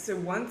like, so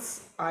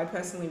once I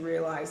personally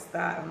realized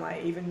that, I'm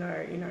like, even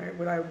though,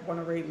 would I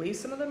want to relive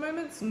some of the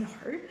moments? No.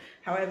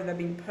 However, they've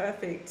been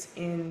perfect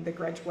in the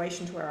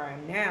graduation to where I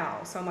am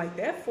now. So I'm like,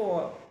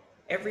 therefore,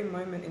 every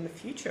moment in the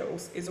future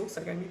is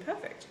also going to be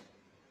perfect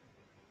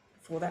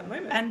for that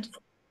moment. And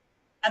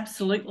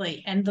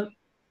absolutely.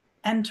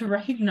 And to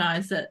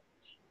recognize that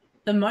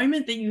the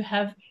moment that you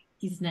have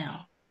is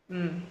now.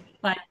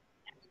 Like,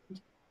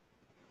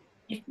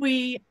 if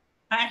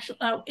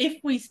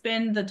we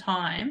spend the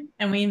time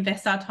and we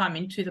invest our time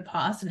into the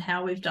past and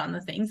how we've done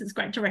the things, it's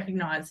great to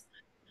recognize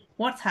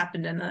what's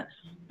happened and the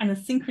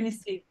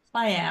synchronicity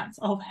play outs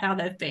of how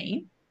they've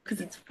been,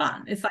 because it's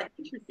fun. It's like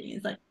interesting.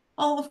 It's like,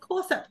 oh, of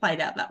course that played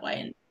out that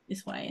way and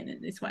this way and then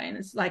this way, and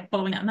it's like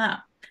following that map.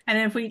 And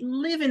then if we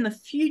live in the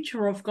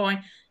future of going,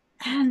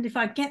 and if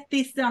I get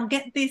this, then I'll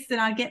get this, then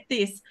I get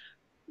this,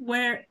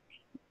 we're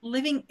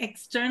living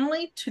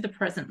externally to the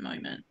present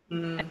moment.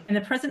 And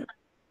the present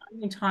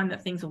only time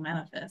that things will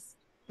manifest.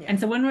 And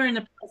so when we're in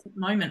the present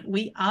moment,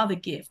 we are the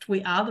gift,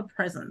 we are the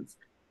presence.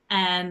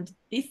 And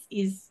this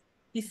is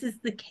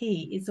the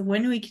key, is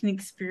when we can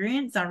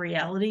experience our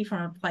reality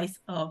from a place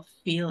of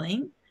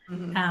feeling,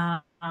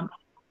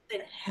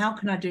 then how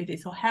can I do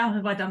this, or how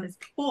have I done this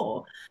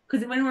before?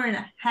 Because when we're in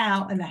a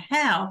how,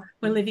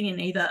 we're living in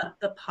either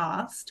the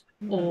past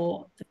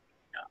or the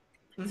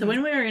future. So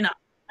when we're in I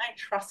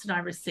trust and I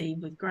receive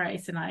with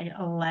grace, and I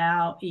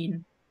allow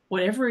in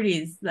whatever it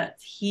is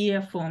that's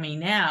here for me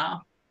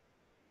now,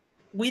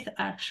 with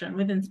action,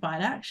 with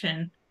inspired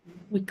action,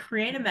 we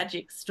create a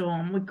magic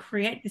storm. We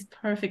create this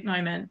perfect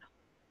moment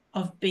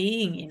of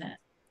being in it,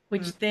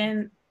 which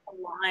then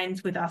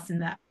aligns with us in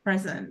that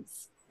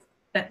presence,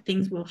 that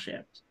things will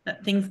shift,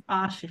 that things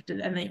are shifted,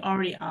 and they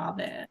already are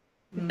there.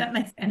 If that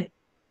makes any sense.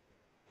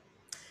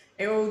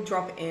 It will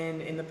drop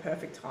in the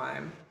perfect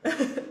time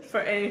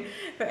for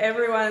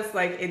everyone. It's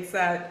like, it's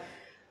that,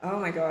 oh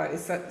my God,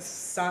 it's that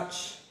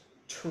such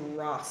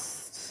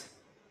trust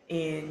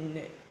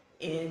in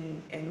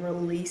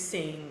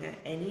releasing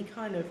any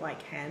kind of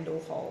like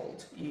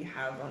handlehold you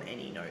have on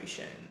any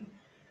notion,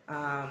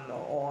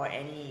 or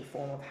any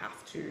form of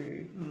have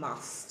to,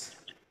 must.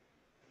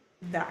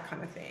 that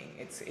kind of thing.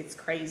 It's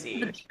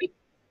crazy.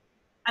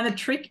 And the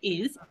trick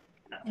is,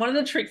 one of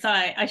the tricks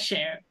I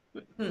share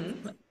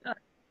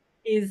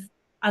is,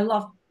 I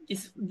love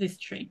this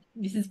trick.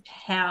 This is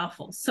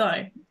powerful.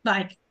 So,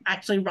 like,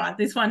 actually write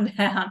this one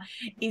down,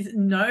 is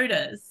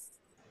notice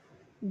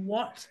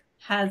what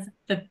has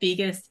the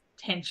biggest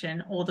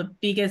tension or the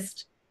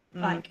biggest,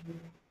 like,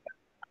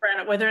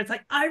 around it, whether it's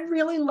like, I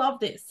really love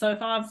this. So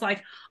if I was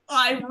like,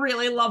 I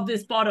really love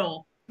this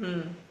bottle,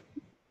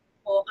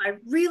 or I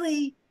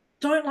really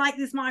don't like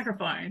this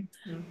microphone,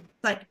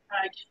 it's like,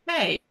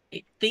 okay,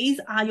 these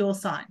are your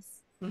signs.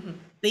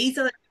 These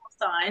are the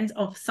signs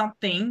of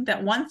something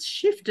that once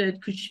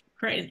shifted could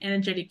create an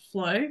energetic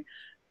flow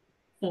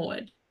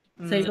forward.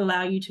 So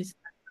allow you to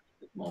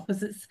more,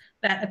 because it's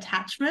that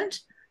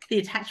attachment, the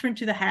attachment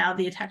to the how,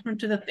 the attachment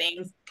to the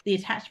things, the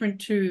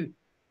attachment to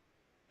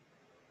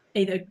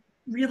either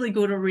really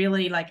good or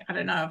really, like, I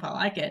don't know if I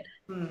like it.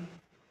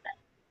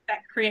 That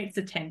creates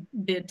the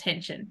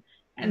tension.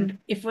 And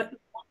if we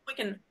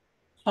can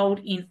hold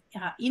in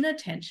our inner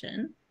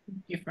tension,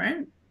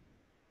 different,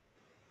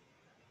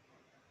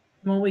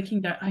 the more we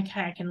can go,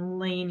 okay, I can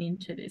lean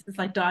into this. It's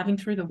like diving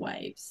through the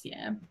waves.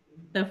 Yeah.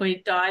 So if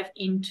we dive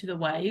into the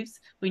waves,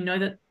 we know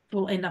that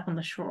we'll end up on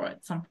the shore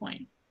at some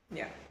point.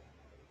 Yeah.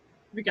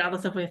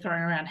 Regardless of we're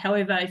throwing around.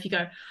 However, if you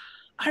go,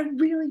 I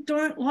really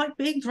don't like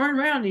being thrown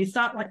around, and you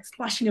start like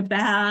splashing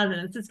about,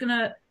 and it's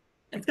gonna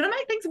make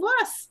things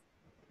worse.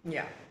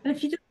 Yeah. And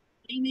if you just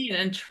lean in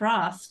and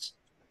trust,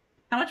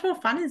 how much more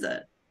fun is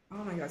it? Oh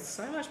my God,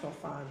 so much more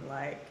fun.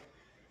 Like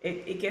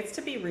it gets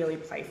to be really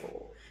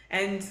playful.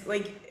 And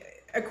like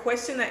a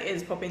question that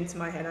is popping into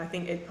my head, I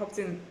think it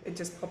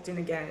just popped in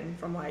again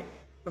from like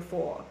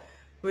before,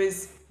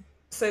 was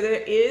so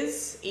there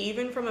is,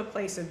 even from a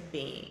place of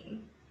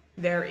being,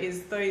 there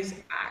is those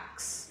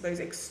acts, those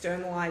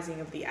externalizing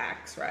of the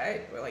acts,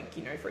 right? Where, like,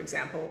 for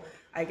example,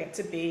 I get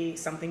to be,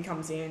 something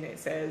comes in, it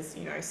says,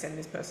 send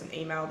this person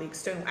email. The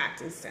external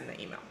act is send the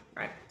email,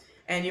 right?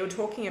 And you're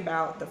talking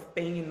about the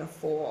being in the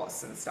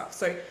force and stuff.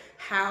 So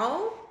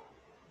how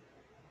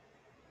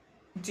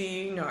do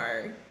you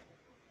know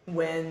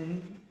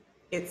when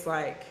it's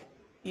like,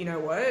 you know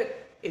what,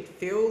 it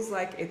feels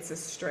like it's a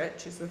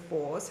stretch, it's a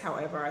force,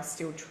 however I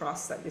still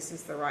trust that this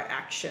is the right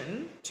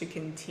action to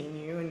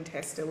continue and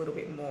test a little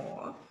bit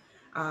more,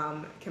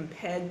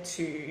 compared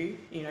to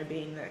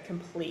being the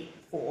complete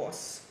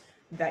force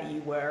that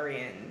you were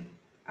in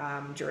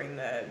during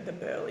the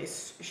Burley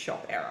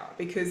shop era?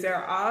 Because there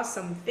are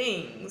some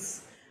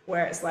things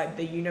where it's like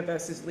the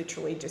universe is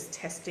literally just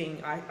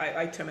testing.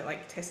 I term it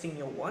like testing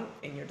your want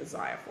and your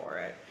desire for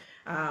it.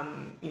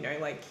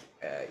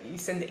 You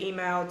send the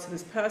email to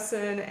this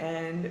person,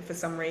 and for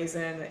some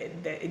reason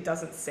it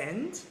doesn't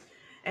send,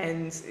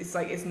 and it's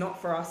like, it's not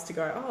for us to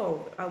go,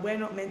 oh, we're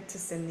not meant to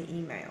send the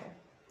email.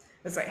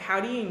 It's like, how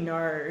do you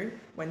know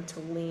when to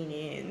lean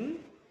in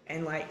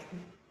and like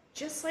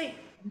just like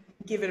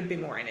give it a bit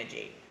more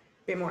energy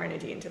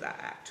into that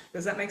act?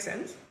 Does that make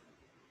sense?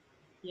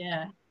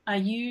 Yeah.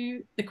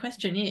 The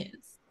question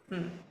is,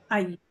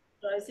 are you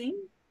closing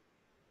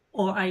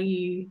or are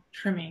you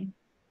trimming?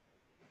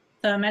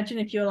 So imagine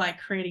if you're like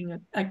creating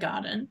a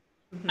garden,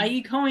 are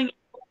you going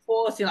full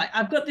force? You're like,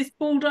 I've got this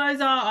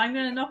bulldozer, I'm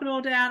going to knock it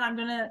all down.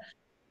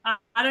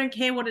 I don't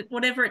care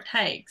whatever it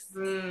takes.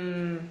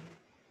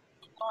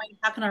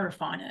 How can I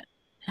refine it?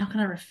 How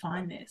can I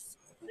refine this?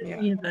 Yeah.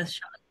 Universe,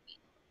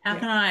 how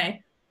can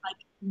I like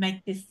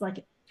make this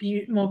like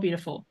more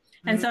beautiful?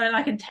 And so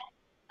like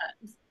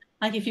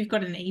like if you've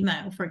got an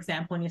email, for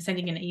example, and you're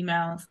sending an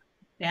email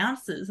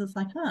bounces, it's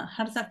like,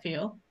 how does that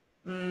feel?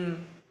 I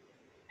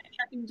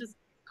can just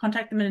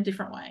contact them in a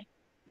different way.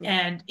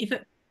 And if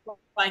it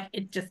like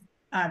it just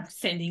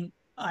sending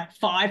like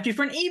 5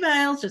 different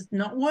emails, just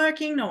not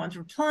working, no one's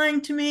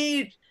replying to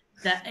me,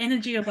 that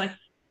energy of like,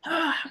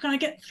 how can I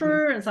get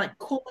through? It's like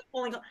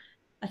calling.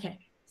 Okay,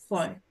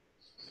 slow,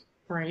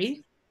 breathe,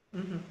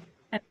 and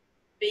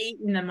be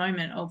in the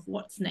moment of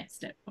what's next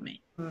step for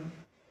me.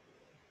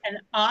 And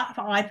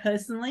I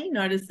personally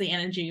notice the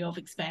energy of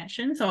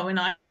expansion. So when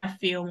I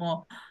feel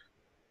more,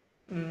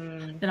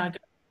 then I go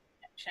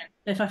expansion.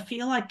 If I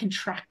feel like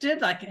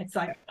contracted, like it's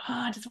like,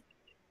 I just want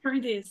to get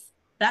through this.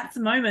 That's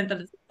the moment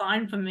that it's a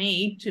sign for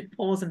me to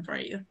pause and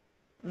breathe.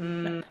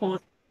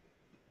 Pause,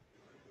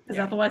 because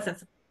otherwise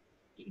that's.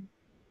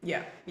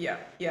 Yeah.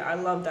 I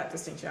love that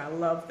distinction. I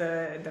love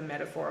the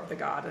metaphor of the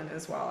garden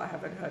as well. I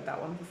haven't heard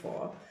that one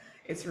before.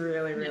 It's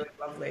really, really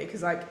lovely,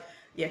 because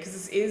because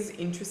this is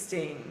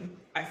interesting.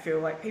 I feel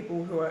like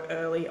people who are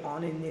early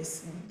on in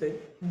the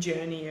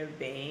journey of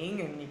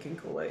being, and you can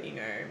call it,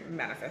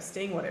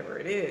 manifesting, whatever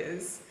it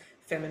is,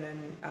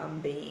 feminine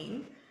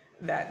being,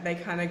 that they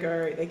kind of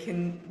go, they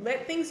can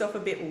let things off a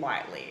bit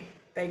lightly.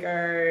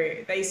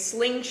 They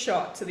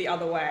slingshot to the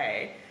other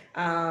way.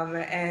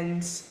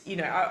 And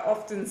I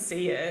often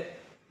see it,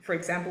 for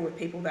example, with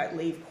people that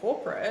leave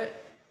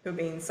corporate, who've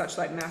been such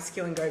like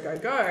masculine go,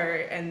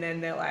 and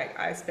then they're like,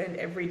 I spend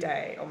every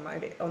day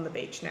on the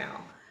beach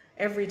now.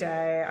 Every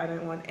day, I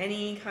don't want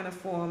any kind of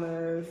form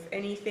of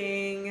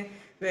anything,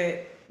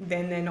 but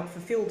then they're not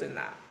fulfilled in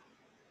that.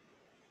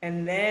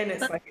 And then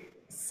it's But like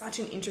such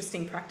an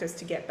interesting practice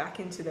to get back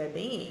into their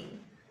being.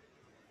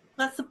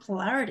 that's the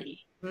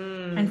polarity.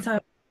 And Mm, so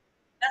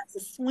that's the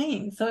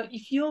swing. So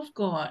if you've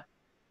got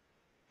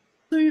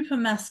super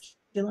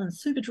masculine,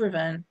 super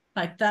driven,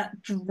 like that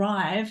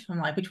drive, I'm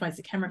like, which way is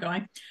the camera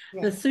going?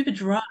 yeah. The super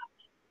drive,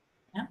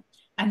 yeah.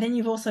 And then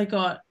you've also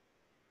got,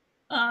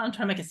 I'm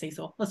trying to make a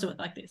seesaw. Let's do it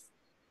like this.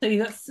 So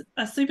you've got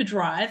a super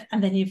drive,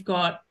 and then you've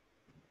got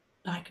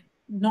like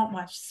not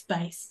much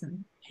space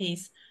and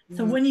peace.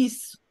 So Mm, when you,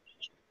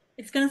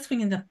 it's going to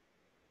swing in the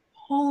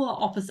polar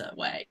opposite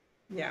way.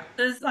 yeah.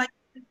 There's like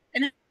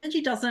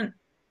energy doesn't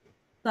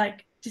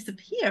like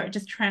disappear; it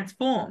just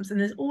transforms, and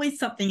there's always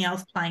something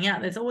else playing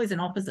out. There's always an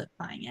opposite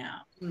playing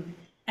out, Mm,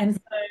 and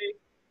so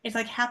it's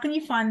like, how can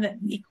you find that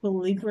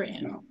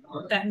equilibrium,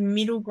 that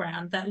middle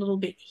ground, that little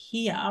bit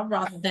here,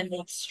 rather than the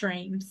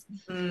extremes?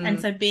 And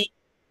mm, so being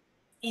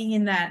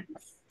in that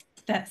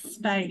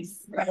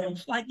space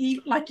of like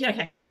you like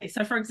okay.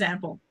 So for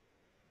example,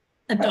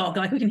 a dog,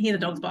 like we can hear the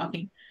dogs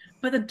barking,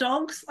 but the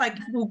dogs like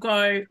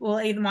will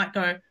either might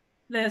go,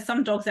 there's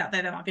some dogs out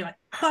there that might be like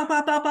bark,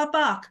 bark, bark, bark,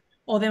 bark,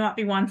 or there might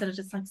be ones that are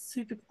just like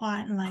super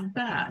quiet and laid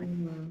back.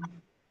 mm,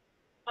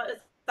 But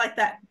it's like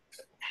that,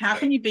 how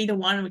can you be the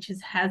one which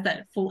has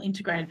that full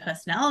integrated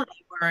personality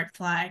where it's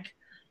like,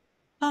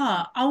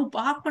 oh, I'll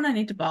bark when I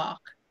need to bark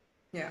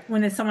yeah.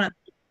 when there's someone,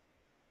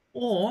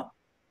 or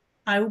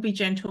I will be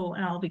gentle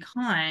and I'll be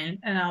kind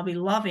and I'll be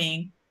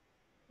loving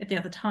at the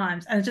other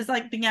times. And it's just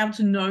like being able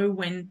to know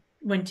when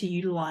to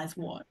utilize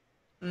what.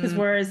 Because Mm,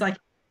 whereas like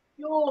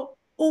you're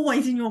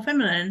always in your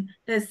feminine,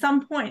 there's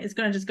some point it's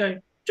going to just go,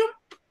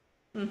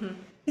 mm-hmm.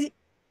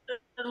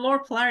 the law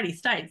of polarity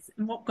states,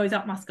 and what goes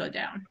up must go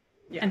down,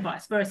 Yeah. and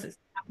vice versa. So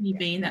how can you Yeah.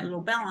 be in that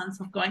little balance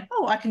of going,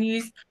 oh, I can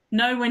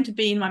know when to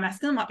be in my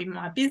masculine, might be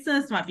my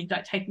business, might be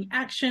like taking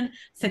action,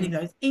 sending Mm,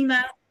 those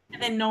emails,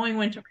 and then knowing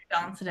when to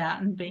rebalance it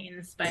out and be in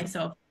the space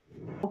of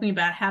talking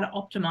about how to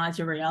optimize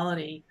your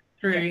reality yeah.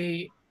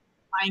 through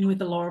playing with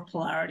the law of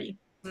polarity.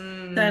 So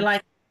Mm,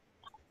 like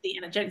the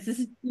energetics, this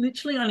is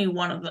literally only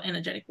one of the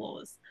energetic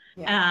laws.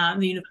 yeah.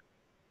 The universe,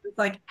 it's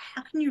like,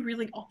 how can you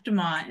really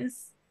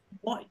optimize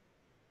what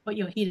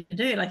you're here to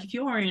do? Like if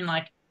you're in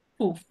like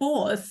full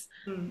force,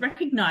 Mm,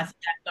 recognize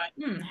that,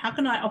 going, how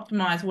can I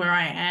optimize where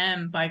I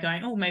am by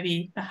going, oh,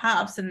 maybe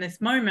perhaps in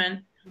this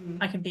moment mm,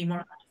 I can be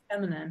more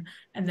feminine,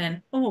 and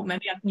then oh,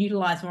 maybe I can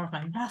utilize more of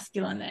my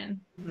masculine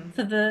then. mm,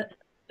 So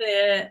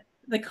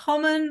the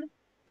common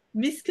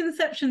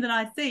misconception that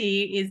I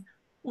see is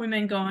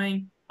women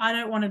going, I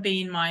don't want to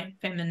be in my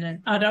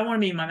feminine, I don't want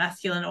to be in my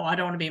masculine, or I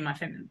don't want to be in my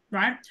feminine,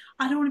 right?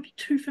 I don't want to be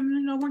too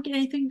feminine, I won't get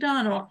anything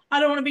done, or I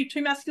don't want to be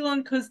too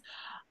masculine because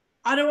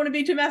I don't want to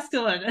be too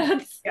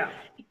masculine. yeah.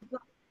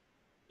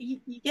 You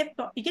get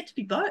to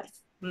be both.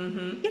 Mm-hmm.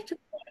 You get to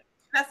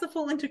That's the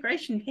full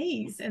integration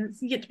piece, and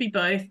you get to be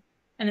both,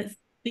 and it's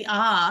the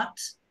art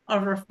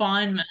of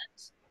refinement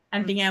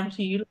and Mm, being able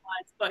to utilize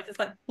both. It's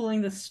like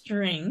pulling the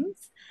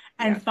strings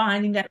yeah. and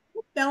finding that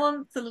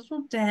balance, a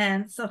little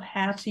dance of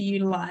how to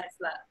utilize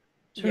that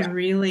to Yeah.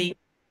 really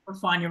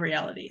refine your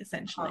reality, Oh,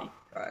 essentially.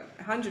 God,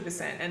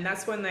 100%. And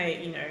that's when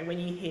they, when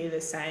you hear the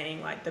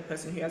saying, like, the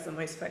person who has the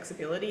most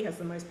flexibility has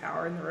the most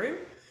power in the room,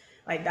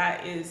 like,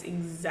 that is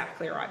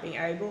exactly right. Being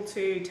able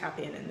to tap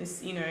in. And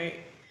this,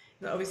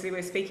 obviously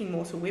we're speaking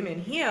more to women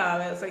here,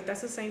 but it's like,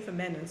 that's the same for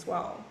men as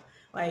well.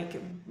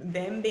 Like,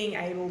 them being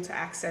able to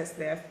access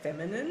their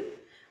feminine,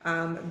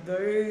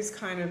 those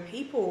kind of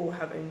people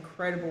have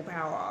incredible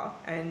power,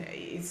 and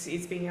it's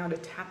being able to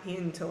tap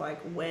into like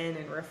when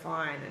and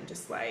refine and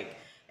just like,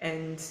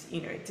 and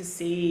to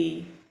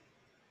see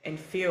and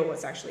feel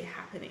what's actually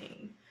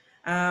happening.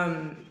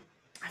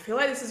 I feel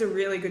like this is a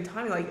really good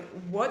time. Like,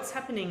 what's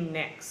happening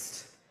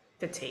next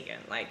for Tegan?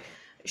 Like,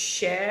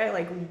 share,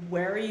 like,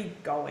 where are you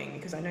going?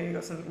 Because I know you've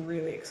got some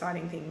really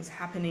exciting things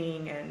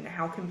happening, and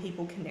how can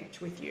people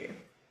connect with you?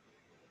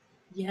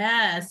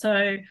 Yeah,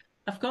 so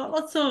I've got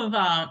lots of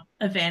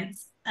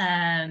events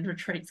and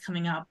retreats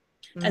coming up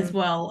Mm, as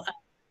well.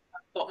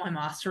 Got my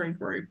mastery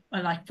group,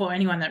 like for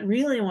anyone that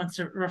really wants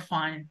to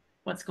refine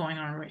what's going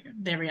on in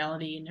their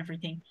reality and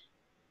everything.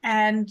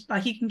 And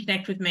like you can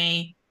connect with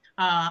me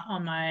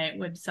on my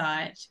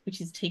website, which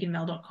is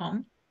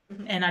teganmel.com.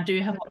 mhm. And I do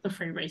have lots of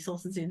free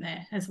resources in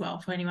there as well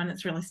for anyone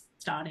that's really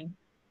starting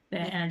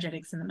their Yeah.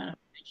 energetics and the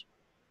manifestation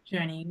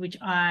journey, which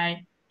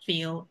I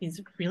feel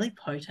is really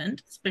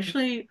potent,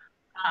 especially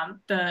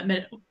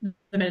the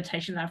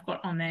meditation that I've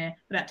got on there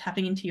about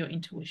tapping into your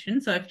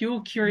intuition. So if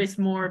you're curious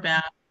more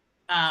about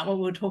what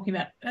we were talking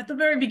about at the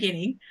very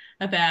beginning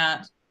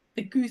about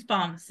the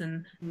goosebumps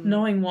and Mm,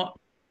 knowing what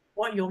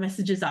your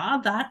messages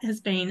are, that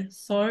has been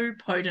so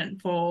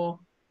potent for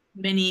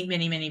many,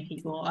 many, many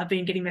people. I've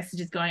been getting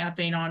messages going. I've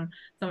been on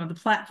some of the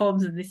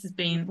platforms, and this has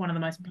been one of the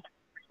most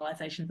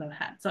realizations I've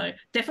had. So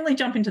definitely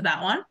jump into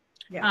that one.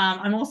 yeah.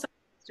 I'm also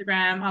on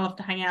Instagram. I love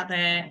to hang out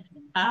there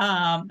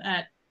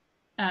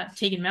at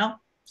Tegan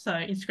Mel. So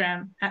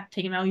Instagram at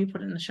Tegan Mel. You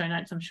put it in the show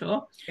notes, I'm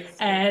sure. Yes, yes.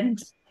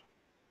 And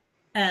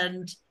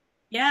and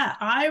yeah,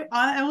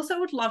 I also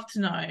would love to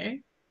know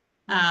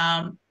Mm,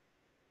 um,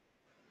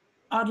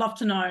 I'd love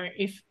to know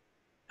if,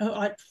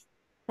 like,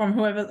 from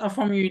whoever, or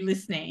from you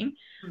listening,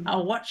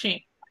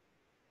 watching,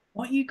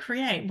 what you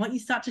create, what you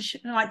start to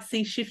like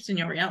see shifts in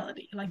your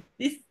reality. Like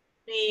this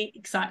me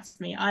excites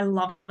me. I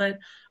love it.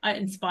 It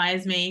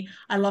inspires me.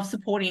 I love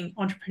supporting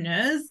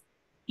entrepreneurs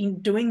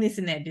in doing this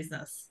in their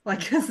business. Like,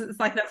 because it's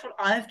like that's what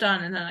I've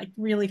done, and then like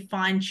really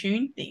fine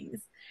tune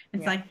things.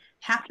 It's like,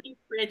 how can you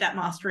create that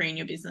mastery in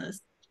your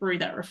business through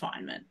that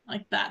refinement?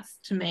 Like that's,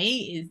 to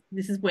me, is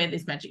this is where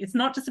this magic. It's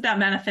not just about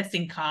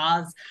manifesting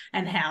cars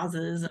and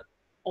houses,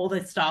 all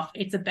this stuff.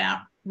 It's about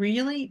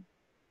really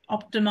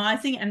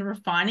optimizing and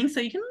refining so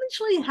you can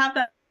literally have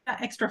that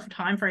extra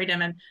time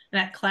freedom and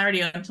that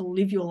clarity on to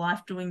live your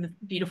life doing the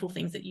beautiful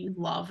things that you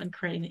love and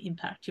creating the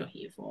impact you're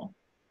here for.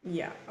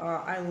 Yeah,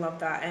 I love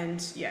that.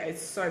 And yeah,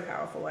 it's so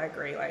powerful. I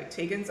agree. Like,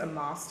 Tegan's a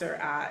master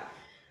at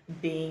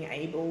being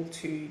able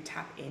to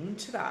tap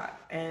into that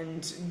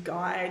and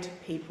guide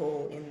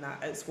people in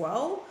that as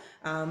well,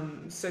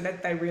 so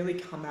that they really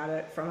come at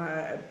it from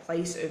a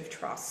place of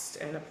trust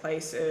and a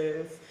place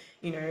of,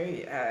 you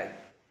know,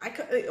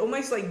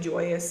 almost like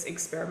joyous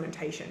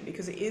experimentation,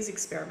 because it is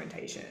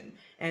experimentation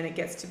and it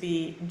gets to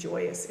be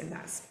joyous in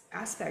that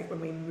aspect when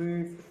we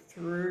move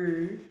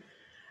through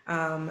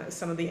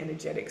some of the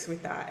energetics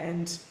with that.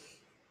 And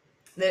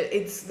that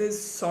there's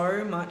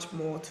so much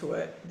more to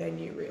it than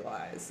you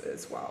realize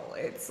as well.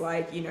 It's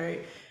like, you know,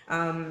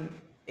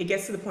 it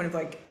gets to the point of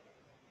like,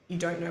 you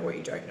don't know what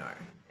you don't know.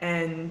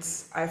 And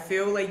I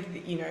feel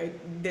like, you know,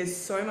 there's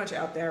so much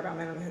out there about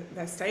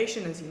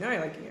manifestation, as you know,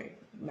 like, you know,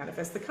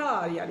 manifest the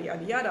car, yada,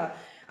 yada, yada.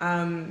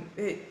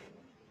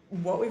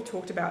 What we've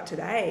talked about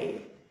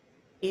today,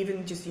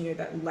 even just, you know,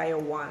 that layer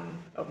one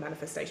of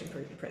manifestation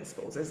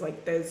principles, is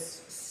like, there's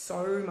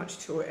so much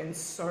to it and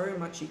so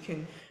much you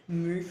can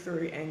move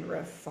through and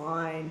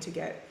refine to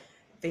get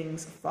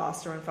things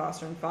faster and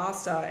faster and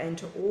faster, and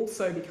to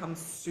also become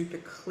super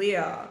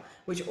clear,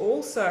 which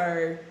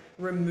also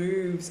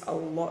removes a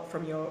lot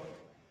from your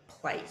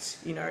plate.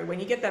 You know, when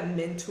you get that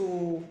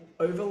mental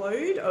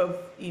overload of,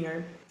 you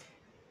know,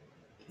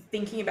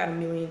 thinking about a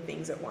million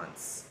things at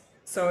once.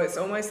 So it's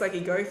almost like you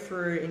go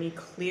through and you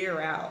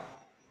clear out,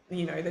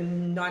 you know, the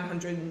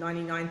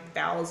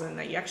 999,000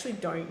 that you actually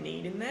don't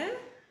need in there,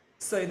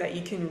 so that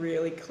you can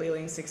really clearly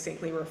and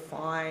succinctly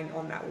refine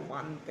on that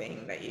one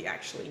thing that you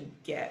actually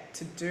get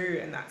to do,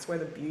 and that's where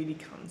the beauty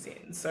comes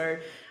in. So,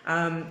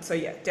 so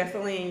yeah,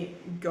 definitely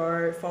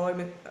go follow.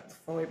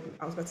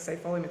 I was about to say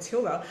follow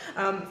Matilda.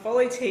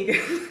 Follow Tegan.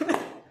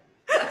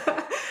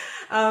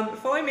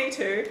 Follow me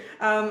too.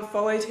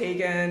 Follow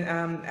Tegan.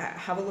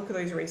 Have a look at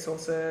those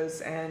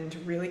resources and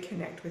really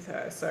connect with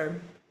her. So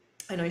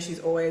I know she's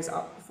always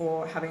up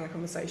for having a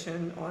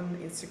conversation on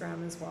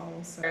Instagram as well.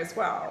 So as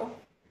well,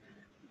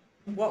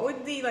 what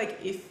would be like,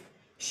 if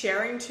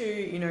sharing to,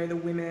 you know, the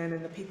women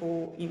and the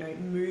people, you know,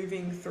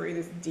 moving through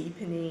this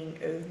deepening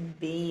of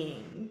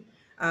being,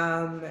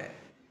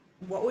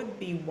 what would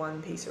be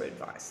one piece of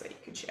advice that you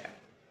could share?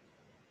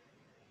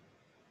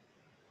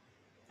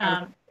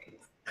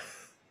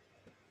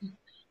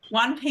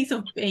 One piece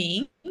of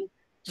being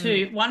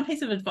one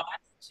piece of advice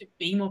to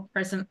be more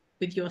present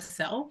with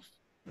yourself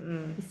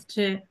is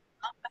to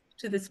come back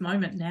to this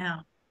moment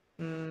now.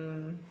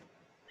 How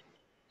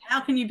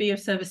can you be of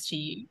service to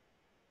you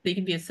so you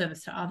can be of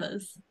service to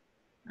others?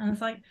 And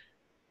it's like,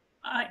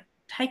 I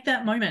take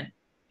that moment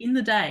in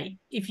the day.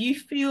 If you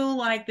feel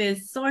like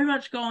there's so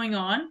much going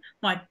on,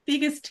 my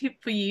biggest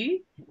tip for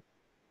you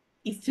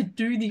is to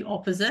do the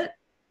opposite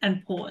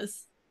and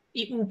pause.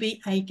 It will be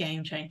a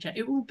game changer.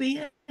 It will be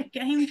a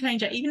game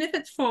changer, even if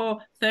it's for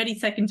 30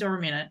 seconds or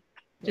a minute.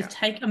 Just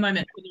take a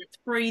moment, whether it's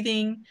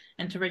breathing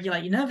and to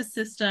regulate your nervous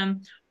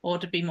system or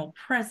to be more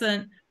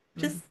present.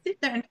 Just sit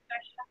there and go, how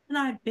can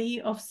I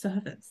be of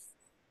service?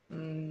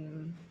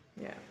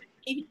 Yeah.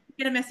 If you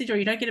get a message or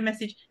you don't get a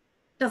message,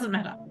 doesn't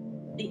matter.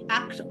 The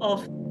act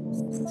of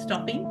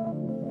stopping,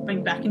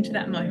 going back into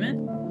that moment,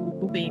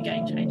 will be a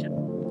game changer. I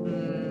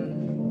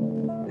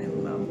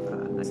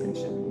love that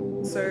section.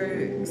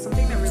 So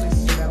something that really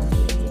stood out for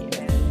me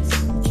and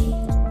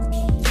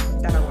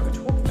that I want to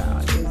talk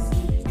about is,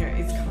 you know,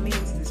 is coming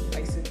into this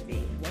place of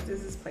being. What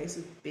does this place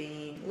of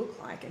being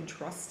look like? And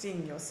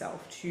trusting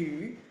yourself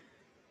to,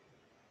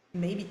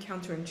 maybe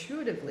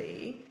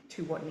counterintuitively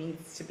to what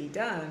needs to be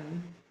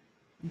done,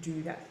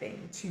 do that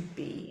thing, to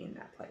be in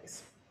that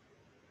place.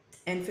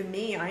 And for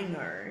me, I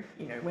know,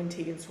 you know, when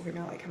Tegan's talking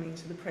about like coming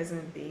into the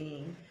present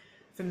being,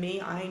 for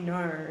me, I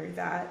know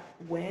that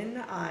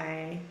when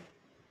I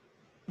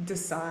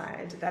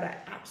decide that I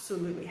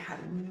absolutely have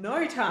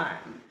no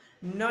time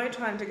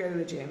to go to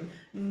the gym,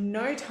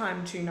 no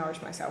time to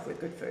nourish myself with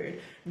good food,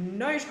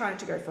 no time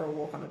to go for a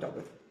walk on the dog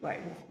with,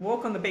 like,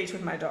 walk on the beach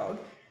with my dog,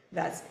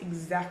 that's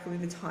exactly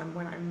the time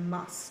when I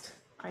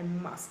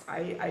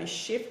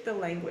shift the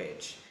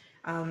language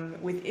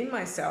within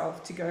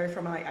myself to go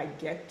from like I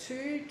get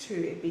to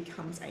it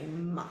becomes a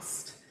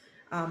must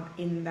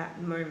in that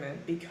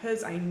moment,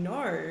 because I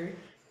know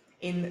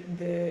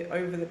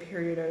over the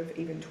period of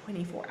even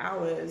 24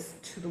 hours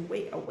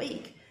to a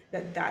week,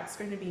 that's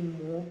going to be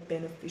more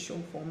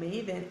beneficial for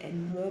me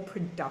and more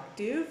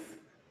productive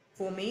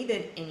for me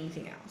than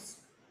anything else.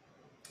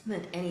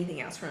 Than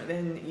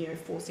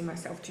forcing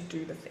myself to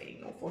do the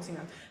thing or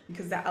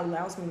because that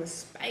allows me the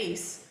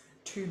space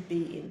to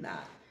be in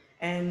that.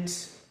 And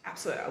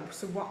absolutely,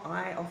 so what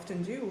I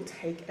often do will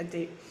take a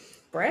deep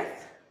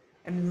breath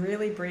and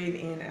really breathe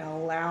in and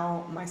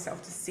allow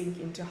myself to sink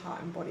into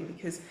heart and body,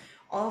 because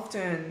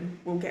often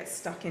we'll get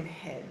stuck in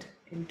head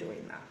in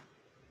doing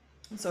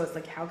that. So it's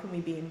like, how can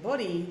we be in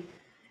body,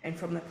 and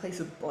from that place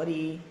of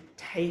body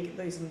take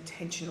those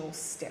intentional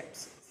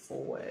steps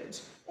forward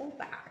or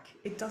back?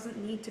 It doesn't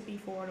need to be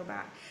forward or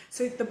back.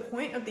 So the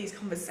point of these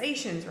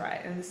conversations,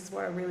 right, and this is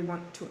what I really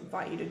want to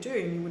invite you to do,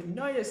 and you would have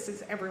noticed,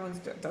 is everyone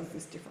does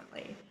this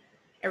differently.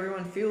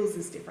 Everyone feels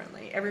this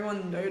differently.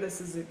 Everyone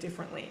notices it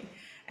differently.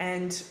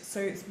 And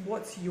so it's,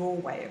 what's your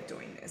way of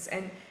doing this?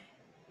 And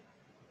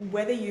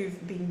whether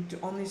you've been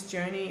on this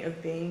journey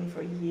of being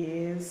for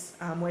years,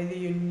 whether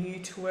you're new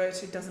to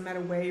it, it doesn't matter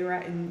where you're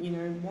at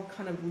and what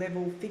kind of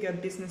level, figure,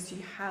 business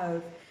you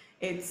have.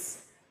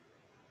 It's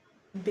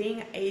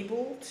being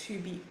able to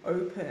be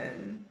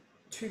open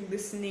to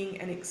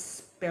listening and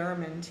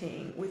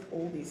experimenting with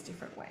all these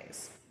different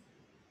ways.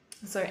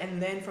 So,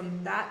 and then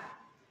from that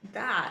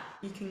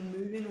you can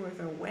move in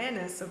with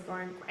awareness of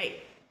going,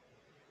 great,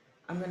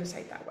 I'm going to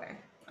take that way.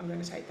 I'm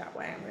going to take that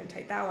way. I'm going to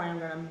take that way. I'm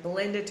going to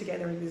blend it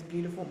together in this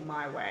beautiful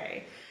my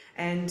way.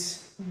 And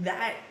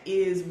that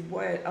is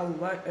what a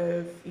lot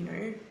of,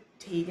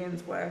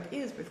 Tegan's work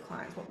is with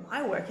clients, what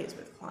my work is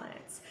with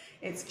clients.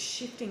 It's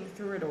shifting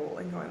through it all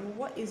and going, well,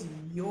 what is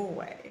your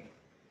way?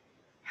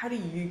 How do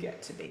you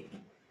get to be?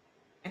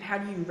 And how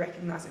do you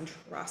recognize and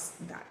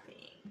trust that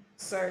being?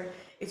 So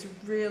it's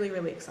really,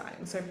 really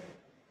exciting. So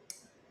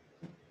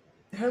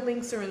her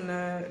links are in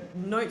the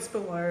notes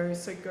below,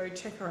 so go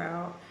check her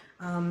out.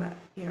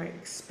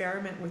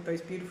 Experiment with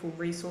those beautiful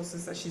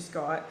resources that she's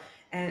got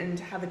and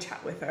have a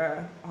chat with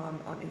her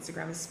on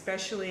Instagram,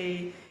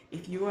 especially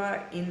if you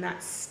are in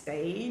that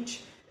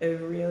stage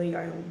of really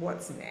going,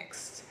 what's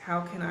next?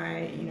 How can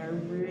I,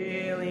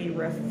 really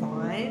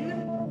refine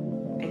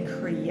and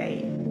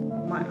create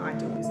my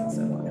ideal business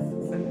and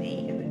life for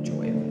me and the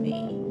joy of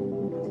me?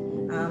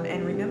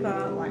 And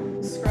remember,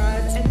 like,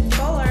 subscribe and